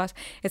kõrvaltoas,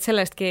 et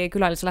sellestki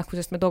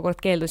külalislahkusest me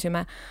tookord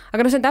keeldusime.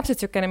 Aga see on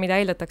täpselt siukene,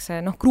 mida eeldatakse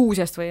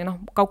Gruusiast või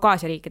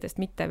Kaukaasia riikidest,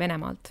 mitte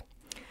Venemaalt.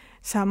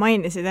 Sa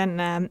mainisid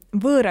enne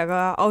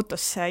võõraga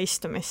autosse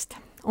istumist.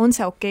 On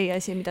see okei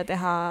asi, mida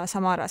teha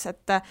Samaras,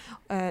 et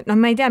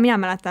ma ei tea, mina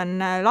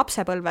mäletan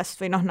lapsepõlvest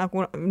või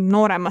nagu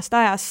nooremast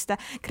ajast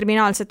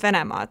kriminaalset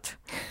Venemaad,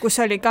 kus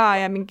oli ka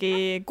ja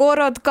mingi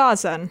Gorod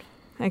Kazan,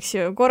 eks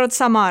ju, Gorod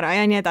Samara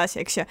ja nii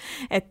edasi, eks ju,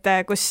 et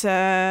kus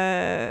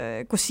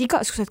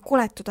igasugused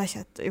koletud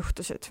asjad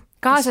juhtusid.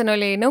 Kaasan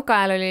oli,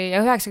 nõukaajal oli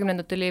ja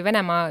 90-ndat oli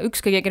Venemaa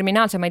üks kõige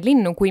kriminaalsemaid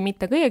linnu, kui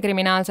mitte kõige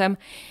kriminaalsem,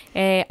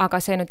 aga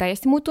see on nüüd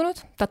täiesti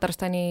muutunud.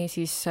 Tatarstani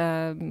siis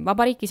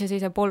vabariik,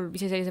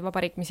 iseseisev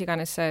vabariik, mis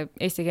iganes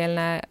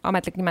eestikeelne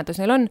ametlik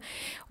nimetus neil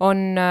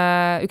on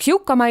üks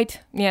jõukamaid,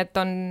 nii et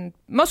on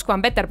Moskva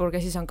on Peterburg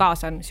ja siis on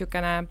Kaasan,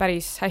 siukene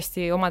päris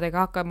hästi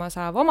omadega hakkama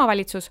saav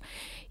omavalitsus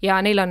ja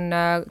neil on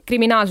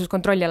kriminaalsus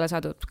kontrolli alla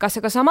saadud. Kas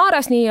see ka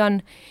Samaras nii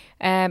on?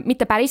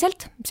 Mitte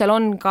päriselt, seal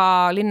on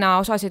ka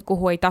linnaosasid,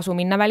 kuhu ei tasu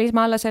minna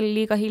välismaalasel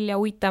liiga hilja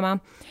uitama,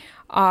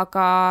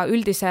 aga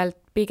üldiselt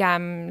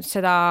pigem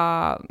seda,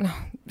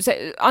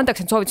 andaks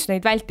need soovitused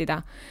neid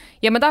vältida.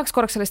 Ja ma tahaks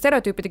korraks selle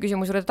stereotüüpide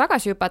küsimusele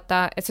tagasi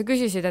hüpata, et sa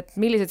küsisid, et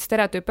millised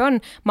stereotüüpe on.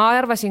 Ma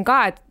arvasin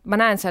ka, et ma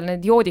näen seal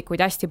need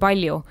joodikuid hästi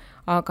palju,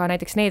 aga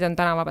näiteks need on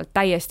tänava pealt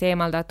täiesti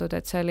eemaldatud,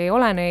 et seal ei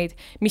ole neid,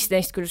 mis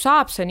neist küll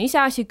saab, see on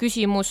iseasi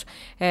küsimus,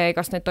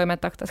 kas need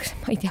toimetatakse,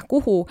 ma ei tea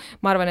kuhu,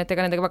 ma arvan, et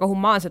ega nendega väga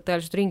humaanselt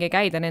tõeliselt ringi ei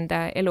käida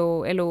nende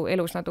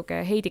elus natuke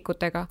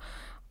heidikutega,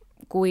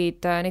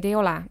 kuid neid ei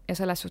ole ja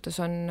selles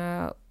suhtes on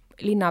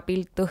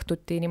linnapilt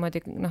õhtuti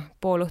niimoodi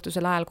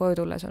poolõhtusel ajal koju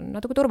tulles on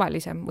natuke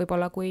turvalisem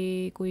võib-olla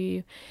kui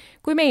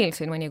meil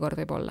siin mõnikord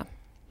võib olla.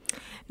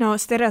 No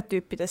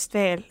stereotüüpidest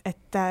veel,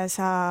 et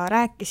sa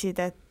rääkisid,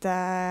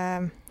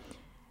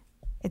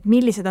 et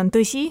millised on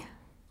tõsi,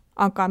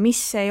 aga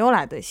mis ei ole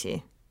tõsi.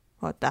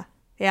 Oota,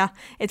 jah,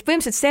 et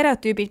põhimõtteliselt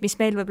stereotüübid, mis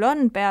meil võib-olla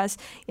on peas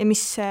ja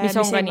mis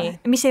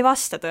ei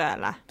vasta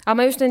tõele. Aga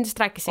ma just nendest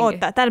rääkisingi.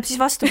 Oota, tähendab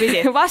siis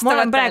vastupidi. Ma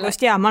olen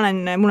praegust,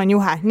 mul on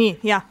juhe. Nii,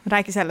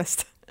 räägi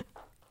sellest.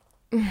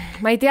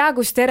 Ma ei tea,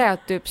 kui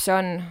stereotüüp see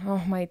on.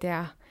 Ma ei tea.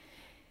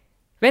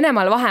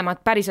 Venemaal vahemaad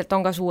päriselt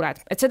on ka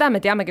suured. Et seda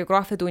me teame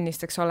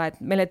geograafiatunnist, eks ole,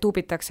 et meile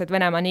tuubitakse, et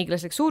Venemaa on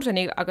hiiglaslik suur,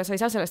 aga sa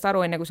ei saa sellest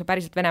aru enne, kui sa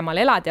päriselt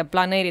Venemaal elad ja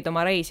planeerid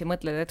oma reisi,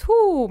 mõtled, et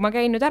ma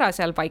käin nüüd ära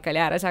seal Baikali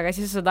ääres, aga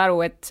siis sa saad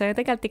aru, et see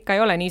tegelikult ikka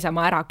ei ole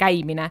niisama ära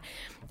käimine.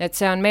 Et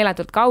see on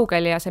meeletult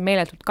kaugel ja see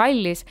meeletult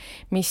kallis,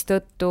 mis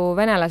tõttu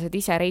venelased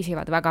ise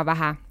reisivad väga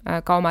vähe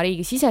ka oma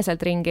riigi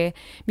siseselt ringi,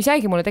 mis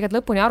jäigi mulle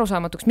tegelikult lõpuni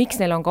arusaamatuks, miks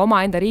neil on ka oma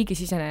enda riigi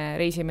sisene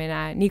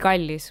reisimine nii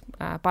kallis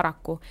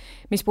paraku.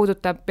 Mis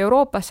puudutab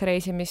Euroopasse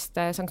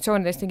reisimist,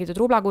 sanktsioonidest tingitud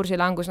rublakursi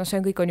langus,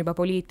 see kõik on juba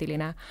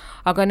poliitiline.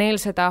 Aga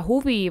neil seda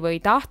huvi või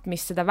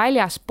tahtmist, seda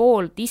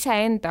väljaspoolt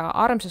iseenda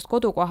armsast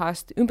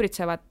kodukohast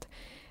ümbritsevat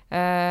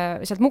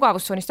sealt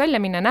mugavustsoonist välja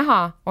minna, näha,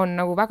 on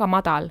nagu väga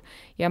madal.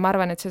 Ja ma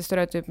arvan, et see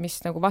stereotüüp,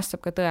 mis nagu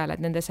vastab ka tõele,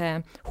 et nende see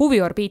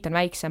huviorbiit on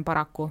väiksem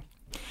paraku.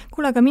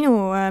 Kuule, aga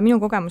minu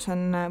kogemus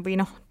on, või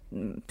noh,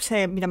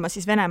 see, mida ma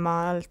siis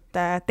Venemaalt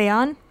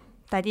tean,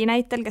 tädi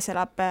näitel, kes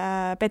elab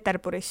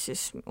Peterburis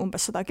siis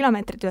umbes 100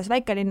 kilomeetrit ühes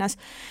väikelinnas,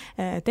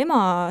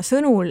 tema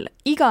sõnul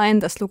iga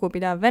endast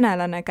lugupidav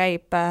venelane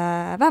käib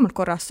vähemalt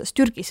korra aastas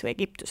Türgis või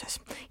Egiptuses.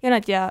 Ja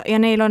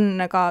neil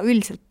on ka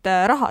üldiselt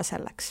raha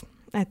selleks.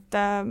 Et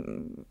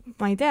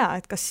ma ei tea,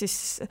 et kas siis,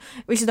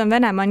 või seda on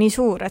Venemaa nii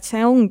suur, et see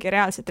ongi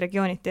reaalselt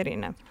regiooniti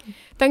erinev.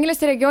 Ta on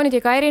kindlasti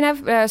regiooniti ka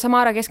erinev,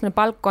 Samara keskmine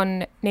palk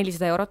on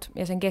 400 eurot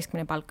ja see on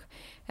keskmine palk.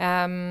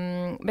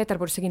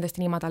 Peterburis see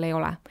kindlasti nii madal ei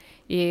ole.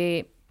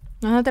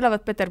 No nad elavad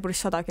Peterburis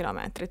 100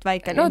 kilomeetrit,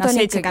 väikelinna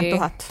 70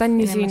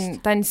 000.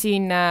 Ta on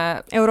siin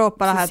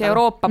Euroopa lähedal.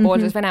 Euroopa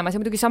poolses Venemaas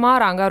ja muidugi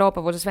Samara on ka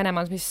Euroopa poolses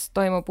Venemaas, mis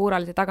toimub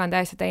Uuralite taga on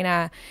täiesti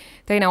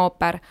teine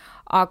ooper.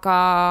 Aga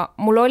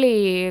mul oli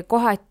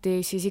kohati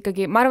siis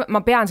ikkagi,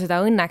 ma pean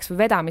seda õnneks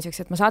või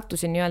vedamiseks, et ma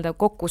sattusin nii-öelda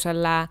kokku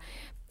selle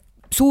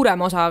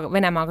suurem osa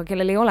Venemaaga,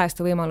 kellel ei ole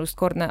seda võimalust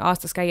kordne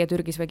aastas käia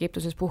Türgis või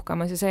Egiptuses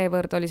puhkamas ja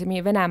seevõrd oli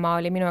see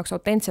Venemaa oli minu jaoks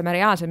autentsem ja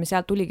reaalsem ja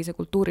sealt tuligi see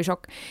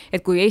kultuurishokk.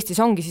 Et kui Eestis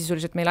ongi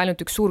sisuliselt meil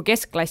ainult üks suur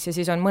keskklass ja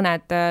siis on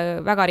mõned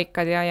väga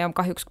rikkad ja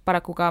kahjuks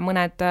paraku ka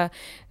mõned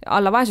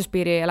alla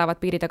vaesuspiiri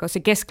elavad piirid, aga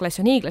see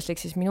keskklass on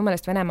hiiglaslik, siis minu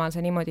meelest Venemaal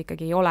see niimoodi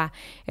ikkagi ei ole.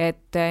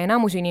 Et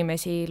enamus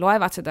inimesi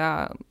loevad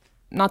seda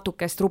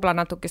rubla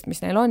natukest,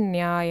 mis neil on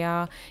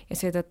ja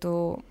seetõttu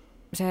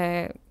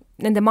see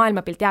nende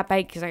maailmapilt jääb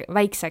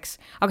väikseks,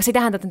 aga see ei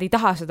tähenda, et nad ei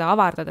taha seda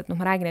avardada, et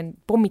ma räägin, et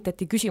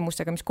pommitati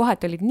küsimustega, mis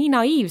kohati olid nii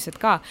naiivsed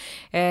ka.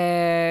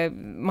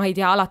 Ma ei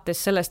tea,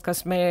 alates sellest,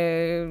 kas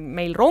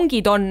meil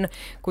rongid on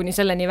kuni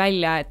selleni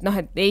välja, et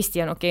et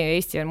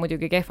Eesti on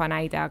muidugi kehva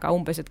näide, aga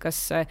umbes, et kas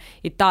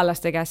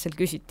itaallaste käest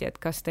sealt küsiti, et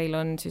kas teil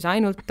on siis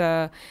ainult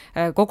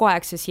kogu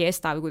aeg see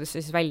siesta või kuidas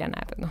see siis välja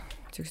näeb, et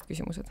sellised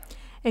küsimused.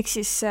 Ehk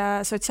siis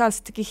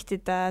sotsiaalsete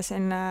kihtide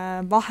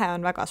selline vahe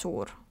on väga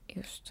suur.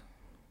 Just.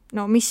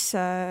 No mis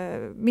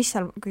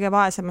seal kõige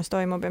vaesemas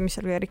toimub ja mis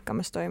seal kõige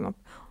rikkamas toimub?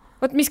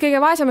 Vot, mis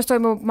kõige vaesemas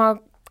toimub, ma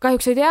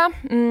kahjuks ei tea.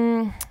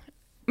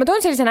 Ma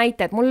toon sellise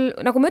näite, et mul,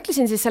 nagu ma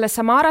ütlesin, siis selles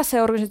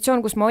Samarasse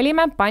organisatsioon, kus me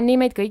olime, panni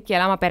meid kõiki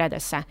elama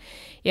peredesse.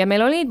 Ja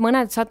meil olid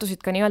mõned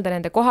sattusid ka nii-öelda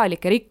nende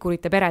kohalike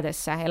rikkurite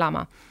peredesse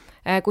elama.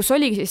 Kus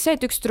oligi siis see,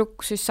 et üks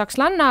trukk siis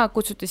sakslanna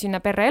kutsuti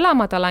sinna perre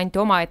elama, talle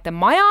anti oma ette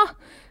maja,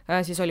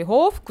 siis oli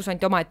hoov, kus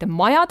anti oma ette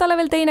maja talle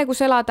veel teine,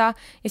 kus elada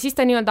ja siis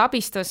ta nii-öelda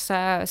abistas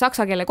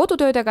saksa keele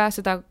kodutöödega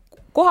seda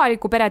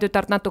kohaliku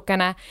peretütart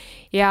natukene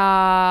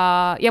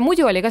ja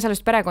muidu oli ka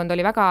sellest perekond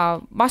oli väga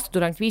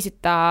vastutulevalt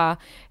viisita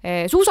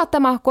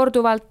suusatama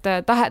korduvalt,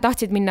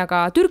 tahtsid minna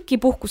ka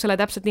Türki puhkusele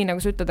täpselt nii,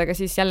 nagu sa ütled, aga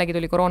siis jällegi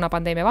tuli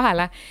koroonapandeemia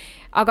vahele.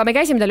 Aga me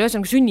käisime tal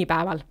ühesõnaga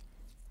sünnipäeval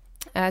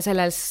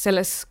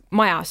selles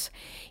majas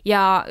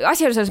ja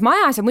asi oli selles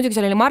majas ja muidugi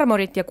seal oli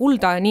marmorit ja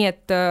kulda, nii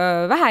et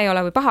vähe ei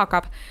ole või paha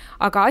hakkab,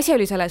 aga asi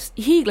oli selles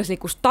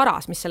hiiglaslikus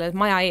taras, mis selle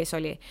maja ees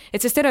oli.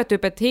 Et see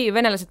stereotüüp, et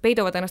venelased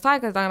peiduvad ennast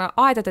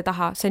aedade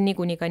taha, see on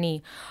niikuinii ka nii.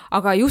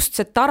 Aga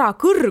just see tara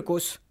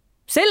kõrgus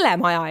selle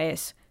maja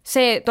ees,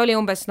 see oli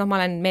umbes, ma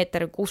olen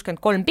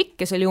 1,63 m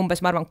pikk ja see oli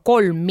umbes, ma arvan,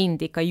 3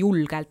 mindi ikka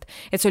julgelt.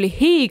 Et see oli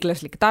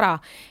hiiglaslik tara,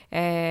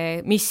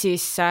 mis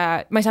siis,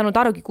 ma ei saanud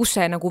arugi, kus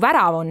see nagu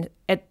värav on,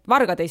 et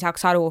vargad ei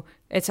saaks aru,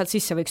 et sealt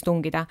sisse võiks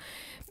tungida.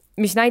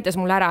 Mis näitas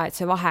mulle ära, et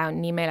see vahe on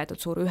nii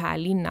meeletult suur ühe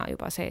linna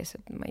juba sees,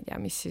 et ma ei tea,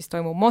 mis siis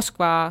toimub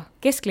Moskva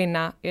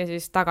kesklinna ja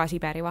siis taga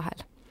Siberi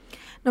vahel.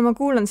 No ma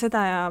kuulan seda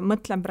ja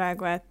mõtlen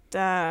praegu, et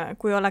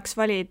kui oleks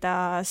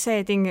valida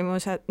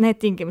need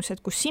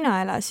tingimused, kus sina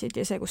elasid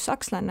ja see, kus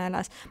sakslanna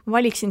elas, ma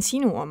valiksin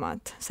sinu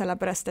omad,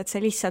 sellepärast, et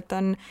see lihtsalt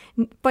on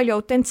palju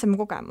autentsem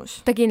kogemus.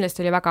 Ta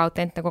kindlasti oli väga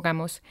autentne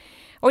kogemus.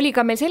 Oli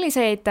ka meil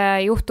selliseid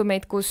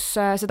juhtumeid, kus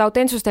seda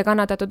autentsust ei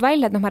kannatatud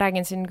välja, et ma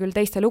räägin siin küll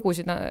teiste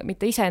lugusid,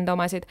 mitte iseenda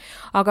omasid,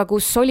 aga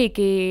kus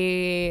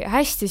oligi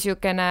hästi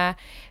siukene,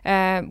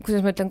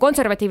 kuidas ma ütlen,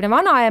 konservatiivne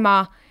vanaema,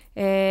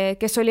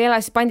 kes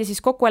pandi siis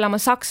kokku elama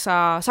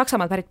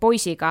Saksamaalt pärit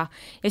poisiga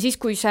ja siis,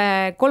 kui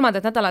see 3.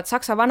 nädalat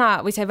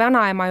see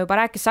vanaema juba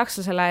rääkis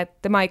sakslasele, et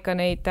tema ikka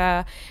neid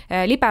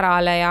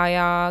liberaale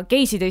ja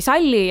geisid ei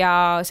salli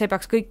ja see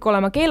peaks kõik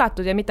olema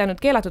keelatud ja mitte ainult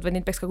keelatud, vaid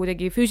neid peaks ka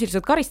kuidagi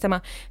füüsiliselt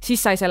karistama,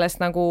 siis sai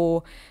sellest nagu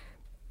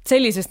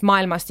sellisest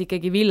maailmast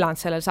ikkagi villand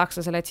sellel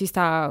sakslasele, et siis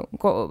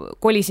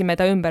kolisime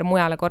ta ümber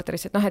mujale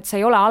korterisse, et et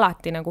see ei ole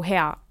alati nagu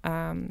hea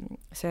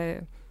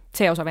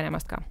see osa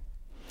Venemaast ka.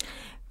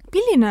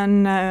 Milline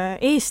on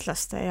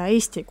eestlaste ja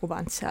Eesti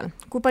kuvand seal?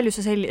 Kui palju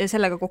sa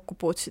sellega kokku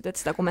puutsid, et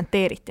seda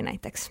kommenteeriti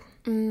näiteks?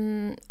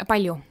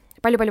 Palju.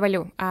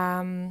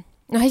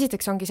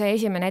 Esiteks ongi see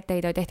esimene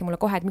etteheide tehti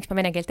mulle kohe, et miks ma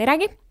vene keelt ei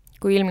räägi,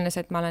 kui ilmnes,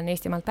 et ma olen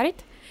Eestimaalt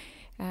pärit.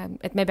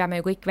 Et me peame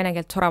ju kõik vene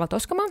keelt soravalt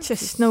oskama.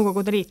 Sest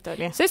Nõukogude Liit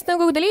oli. Sest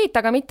Nõukogude Liit,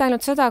 aga mitte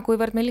ainult seda,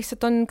 kuivõrd meil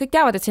lihtsalt kõik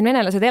teavad, et siin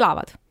venelased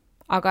elavad.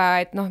 Aga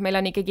et meil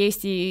on ikkagi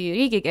Eesti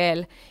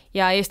riigikeel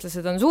ja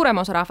eestlased on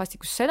suurem osa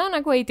rahvastikus, seda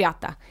nagu ei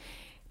teata.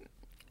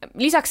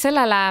 Lisaks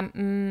sellele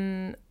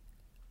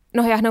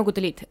noh jah,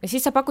 Nõukogude Liit. Ja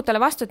siis sa pakud talle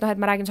vastu, et noh, et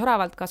ma räägin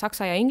soravalt ka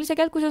saksa ja inglise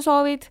keelt, kui sa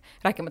soovid,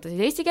 rääkimata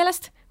siis eesti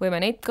keelest, võime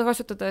neid ka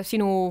kasutada,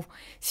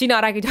 sina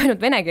räägid ju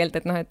ainult vene keelt,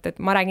 et noh, et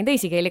ma räägin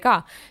teisi keeli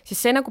ka,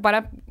 siis see nagu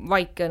paneb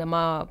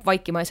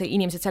vaikima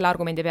inimesed selle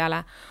argumendi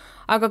peale.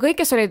 Aga kõik,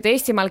 kes olid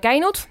Eestimaal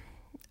käinud,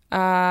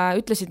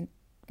 ütlesid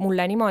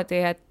mulle niimoodi,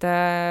 et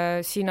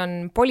siin on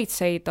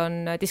politseid,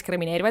 on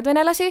diskrimineerivad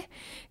venelasi,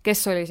 kes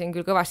oli siin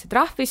küll kõvasti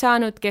trahvi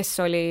saanud, kes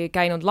oli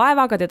käinud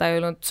laevaga, teda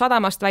ei olnud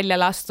sadamast välja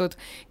lastud,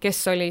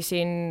 kes oli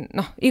siin,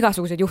 noh,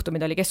 igasugused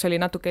juhtumid oli, kes oli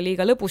natuke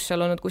liiga lõbus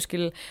seal olnud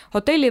kuskil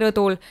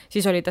hotellirõdul,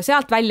 siis oli ta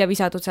sealt välja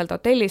visatud sealt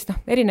hotellist,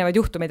 noh, erinevaid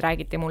juhtumeid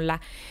räägiti mulle,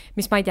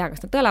 mis ma ei tea,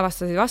 kas nad tõele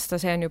vasta,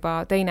 see on juba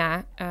teine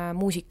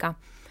muusika.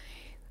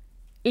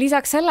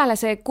 Lisaks sellele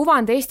see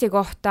kuvand Eesti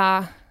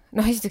kohta,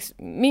 noh, esiteks,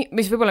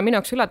 mis võib-olla minu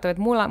jaoks üllatav, et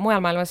mujal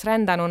maailmas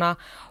rändanuna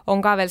on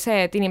ka veel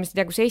see, et inimesed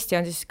ei tea, kus Eesti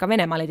on, siis ka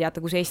Venemaal ei teata,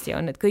 kus Eesti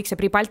on, et kõik see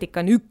Pribaltika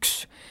on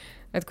üks.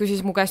 Et kui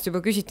siis mu käest juba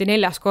küsiti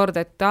 4. kord,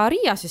 et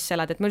Riias siis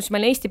elad, et meil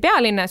on Eesti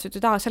pealinna, siis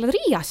ütlesid, sa elad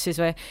Riias siis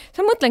või?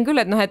 Sa mõtlen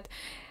küll, et noh, et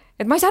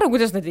ma ei saa aru,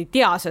 kuidas nad ei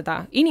tea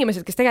seda.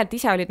 Inimesed, kes tegelikult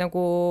ise olid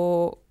nagu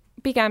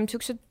pigem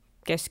siuksed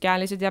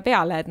keskealised ja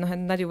peale, et noh,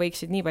 et nad ju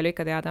võiksid nii palju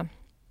ikka teada.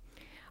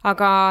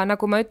 Aga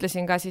nagu ma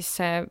ütlesin ka, siis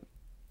see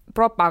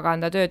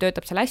propagandatöö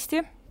töötab seal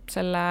hästi,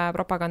 selle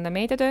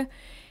propagandameediatöö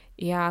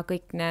ja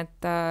kõik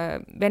need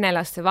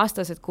venelaste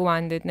vastased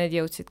kuvandid, need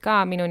jõudsid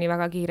ka minuni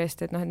väga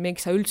kiiresti, et noh, et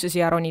miks sa üldse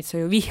siia ronid,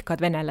 sa ju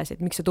vihkad venelasi,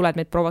 et miks sa tuled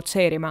meid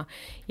provotseerima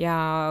ja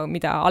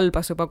mida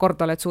albas juba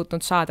kord oled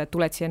suutnud saada, et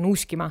tuled siia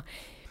nuuskima.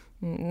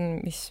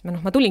 Mis,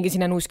 noh, ma tulingi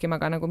sinna nuuskima,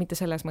 aga nagu mitte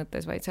selles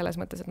mõttes, vaid selles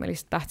mõttes, et ma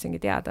lihtsalt tahtsingi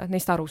teada,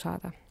 neist aru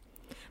saada.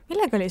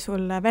 Millega oli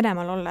sul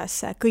Venemaal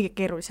olles kõige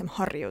keerulisem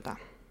harjuda?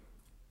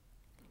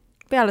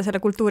 Peale selle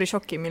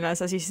kultuurishoki, mille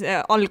sa siis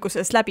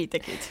alguses läbi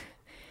tegid?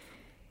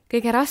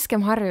 Kõige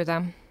raskem harjuda?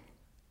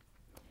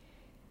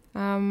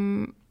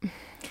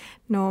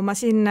 No ma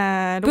siin...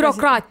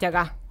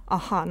 Bürokraatiaga.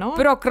 Aha, no.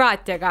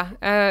 Bürokraatiaga.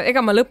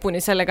 Ega ma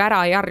lõpuni sellega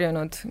ära ei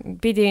harjunud.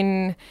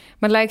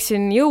 Ma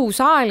läksin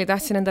jõusaali,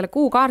 tahtsin endale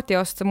kuukaarti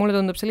osta, mulle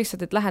tundub see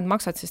lihtsalt, et lähed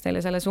maksad siis neile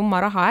selle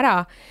summa raha ära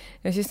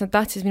ja siis nad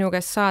tahtsid minu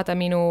käest saada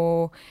minu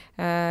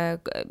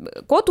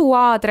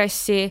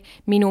koduaadressi,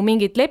 minu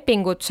mingit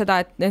lepingut, seda,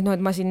 et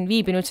ma siin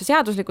viibin üldse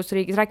seaduslikus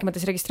riigis, rääkimata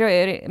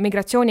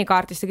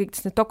migratsioonikaartist ja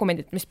kõikidest need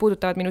dokumendid, mis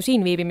puudutavad minu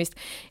siin viibimist.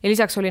 Ja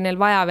lisaks oli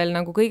neil vaja veel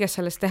nagu kõigest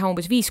sellest teha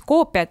umbes 5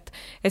 koopiat,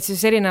 et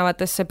siis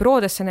erinevatesse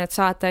büroodesse need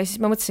saata ja siis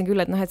ma mõtlesin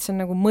küll, et noh, et see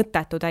on nagu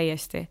mõttetu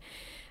täiesti.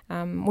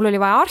 Mul oli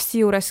vaja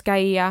arsti juures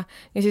käia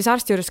ja siis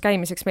arsti juures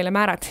käimiseks meile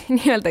määrati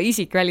nii-öelda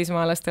isik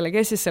välismaalastele,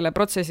 kes siis selle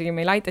protsessiga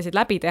meil aitasid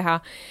läbi teha,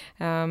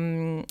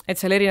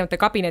 et seal erinevate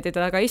kabinetide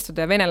taga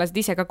istuda ja venelased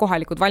ise ka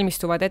kohalikud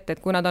valmistuvad ette,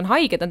 et kui nad on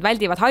haiged, nad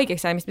väldivad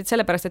haigeks jäämist, mitte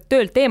sellepärast, et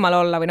töölt eemal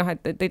olla või noh,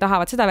 et ei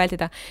tahavad seda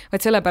vältida,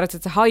 vaid sellepärast,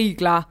 et see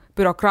haigla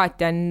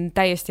bürokraatia on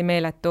täiesti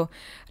meeletu,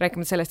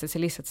 rääkimata sellest, et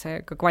see lihtsalt see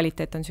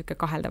kvaliteet on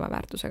niisugune kaheldava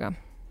väärtusega.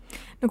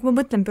 No kui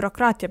ma mõtlen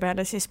bürokraatia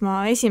peale, siis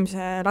ma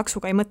esimese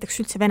laksuga ei mõtleks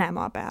üldse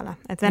Venemaa peale.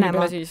 Et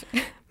Venemaa...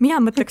 Mina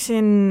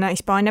mõtleksin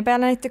Hispaania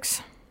peale näiteks.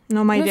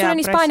 No ma ei tea. Sul on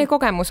Hispaania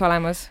kogemus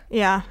olemas.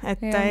 Jaa,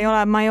 et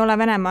ma ei ole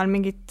Venemaal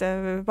mingit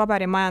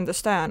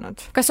paberimajandust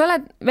ajanud. Kas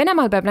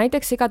Venemaal peab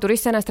näiteks iga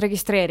turist ennast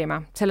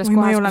registreerima?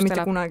 Ma ei ole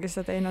mitte kunagi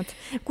seda teinud.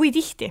 Kui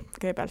tihti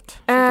kõigepealt?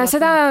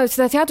 Seda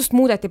seadust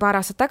muudeti paar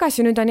aastat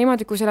tagasi, nüüd on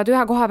niimoodi, kui sa elad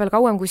ühe koha peal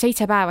kauem kui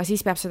 7 päeva,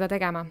 siis peab seda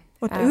tegema.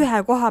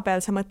 Ühe koha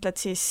peal sa mõtled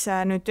siis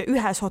nüüd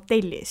ühes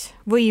hotellis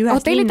või ühes hotellid linnas?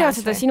 Hotellid teevad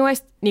seda sinu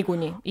eest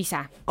niikuinii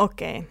ise.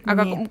 Okay,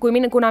 aga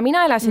kuna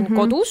mina elasin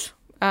kodus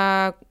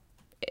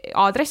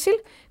aadressil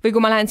või kui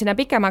ma lähen sinna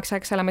pikemaks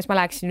ajaks elama, siis ma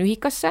läheksin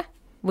ühikasse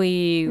või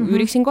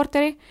üüriksin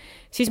korteri,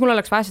 siis mul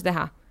oleks vaja seda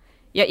teha.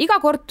 Ja iga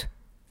kord,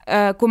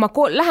 kui ma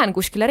lähen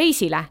kuskile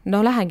reisile,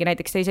 lähengi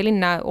näiteks teise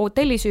linna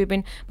hotelli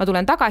süübin, ma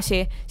tulen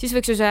tagasi, siis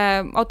võiks ju see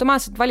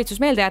automaatselt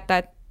valitsus meelde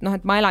jätta, et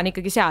ma elan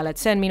ikkagi seal, et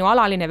see on minu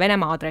alaline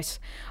Venemaa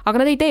aadress. Aga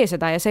nad ei tee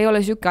seda ja see ei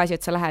ole siuke asi,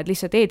 et sa lähed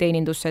lihtsalt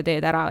e-teenindusse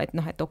teed ära,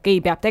 et okei,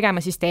 peab tegema,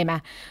 siis teeme.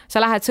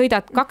 Sa lähed,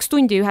 sõidad 2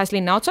 tundi ühes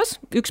linna otsas,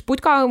 1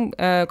 putka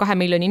 2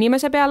 miljoni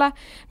inimese peale,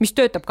 mis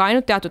töötab ka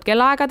ainult teatud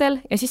kellaaegadel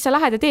ja siis sa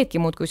lähed ja teedki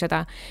muud kui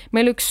seda.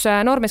 Meil üks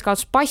noormees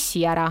kaotas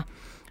passi ära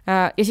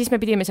ja siis me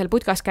pidime seal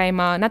putkas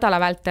käima nädala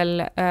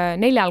vältel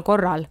 4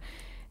 korral,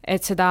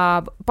 et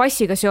seda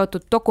passiga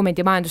seotud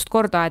dokumendimajandust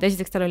korda, et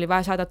esiteks tal oli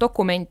vaja saada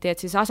dokumenti,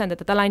 et siis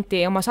asendada, tal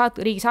anti oma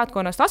riigi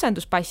saatkonnast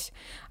asenduspass,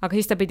 aga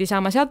siis ta pidi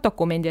saama sealt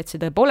dokumendi, et see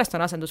tõepoolest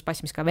on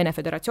asenduspass, mis ka Vene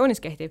Föderatsioonis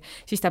kehtib,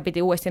 siis ta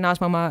pidi uuesti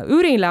naasma oma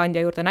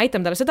üürileandja juurde,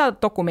 näitama talle seda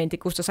dokumenti,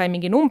 kus ta sai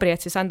mingi numbri,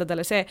 et siis anda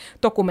talle see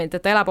dokument,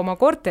 et ta elab oma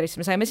korteris,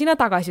 me saime sinna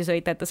tagasi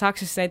sõita, et ta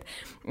saaks siis neid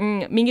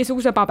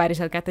mingisuguse paberi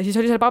sealt kätte,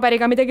 siis oli seal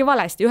paberiga midagi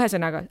valesti,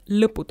 ühesõnaga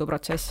lõputu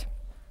protsess.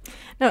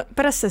 No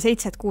pärast see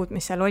 7 kuud,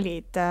 mis seal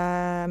olid,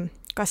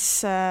 kas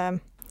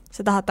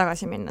sa tahad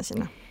tagasi minna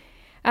sinna?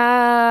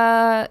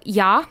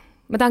 Jaa,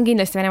 ma tahan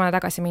kindlasti Venemaale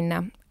tagasi minna,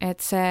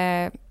 et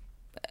see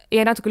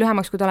jäi natuke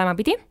lühemaks, kui ta olema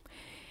pidi.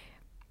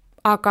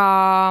 Aga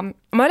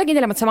ma ei ole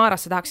kindel, et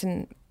Samarasse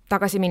tahaksin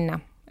tagasi minna.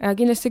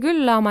 kindlasti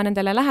külla oma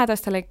nendele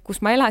lähedastele,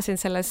 kus ma elasin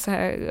selles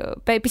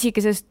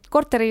pisikeses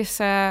korteris,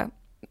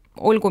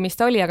 olgu mis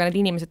ta oli, aga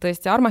need inimesed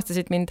tõesti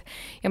armastasid mind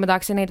ja ma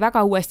tahaksin neid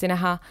väga uuesti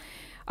näha.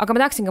 Aga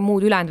ma tahaksin ka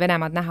muud ülejäänud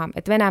Venemaad näha,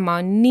 et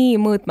Venemaa on nii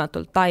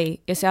mõõtmatult lai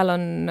ja seal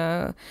on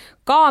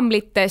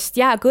kaamlitest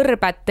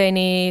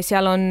jääkõrbeteni,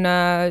 seal on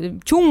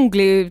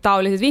džungli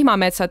taolised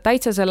vihmametsad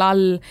täitsa selle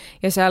all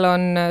ja seal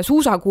on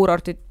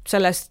suusakuurortid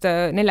sellest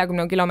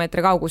 40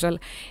 kilomeetri kaugusel,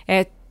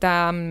 et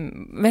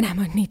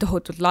Venemaa on nii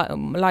tohutult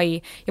lai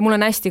ja mul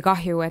on hästi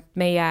kahju, et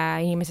meie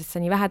inimesed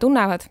seda nii vähe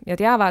tunnevad ja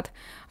teavad,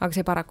 aga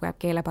see paraku jääb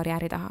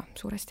keelebarjääri taha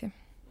suuresti.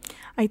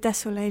 Aitäh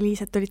sulle,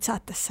 Eliis, et tulid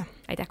saatesse.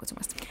 Aitäh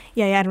kutsumast.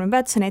 Ja järgmine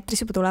peatus on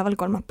eetris juba tuleval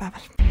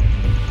kolmapäeval.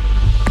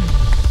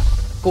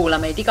 Kuula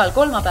meid igal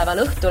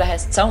kolmapäeval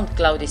Õhtulehest,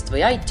 SoundCloudist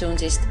või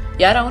iTunesist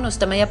ja ära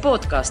unusta meie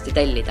podcasti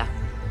tellida.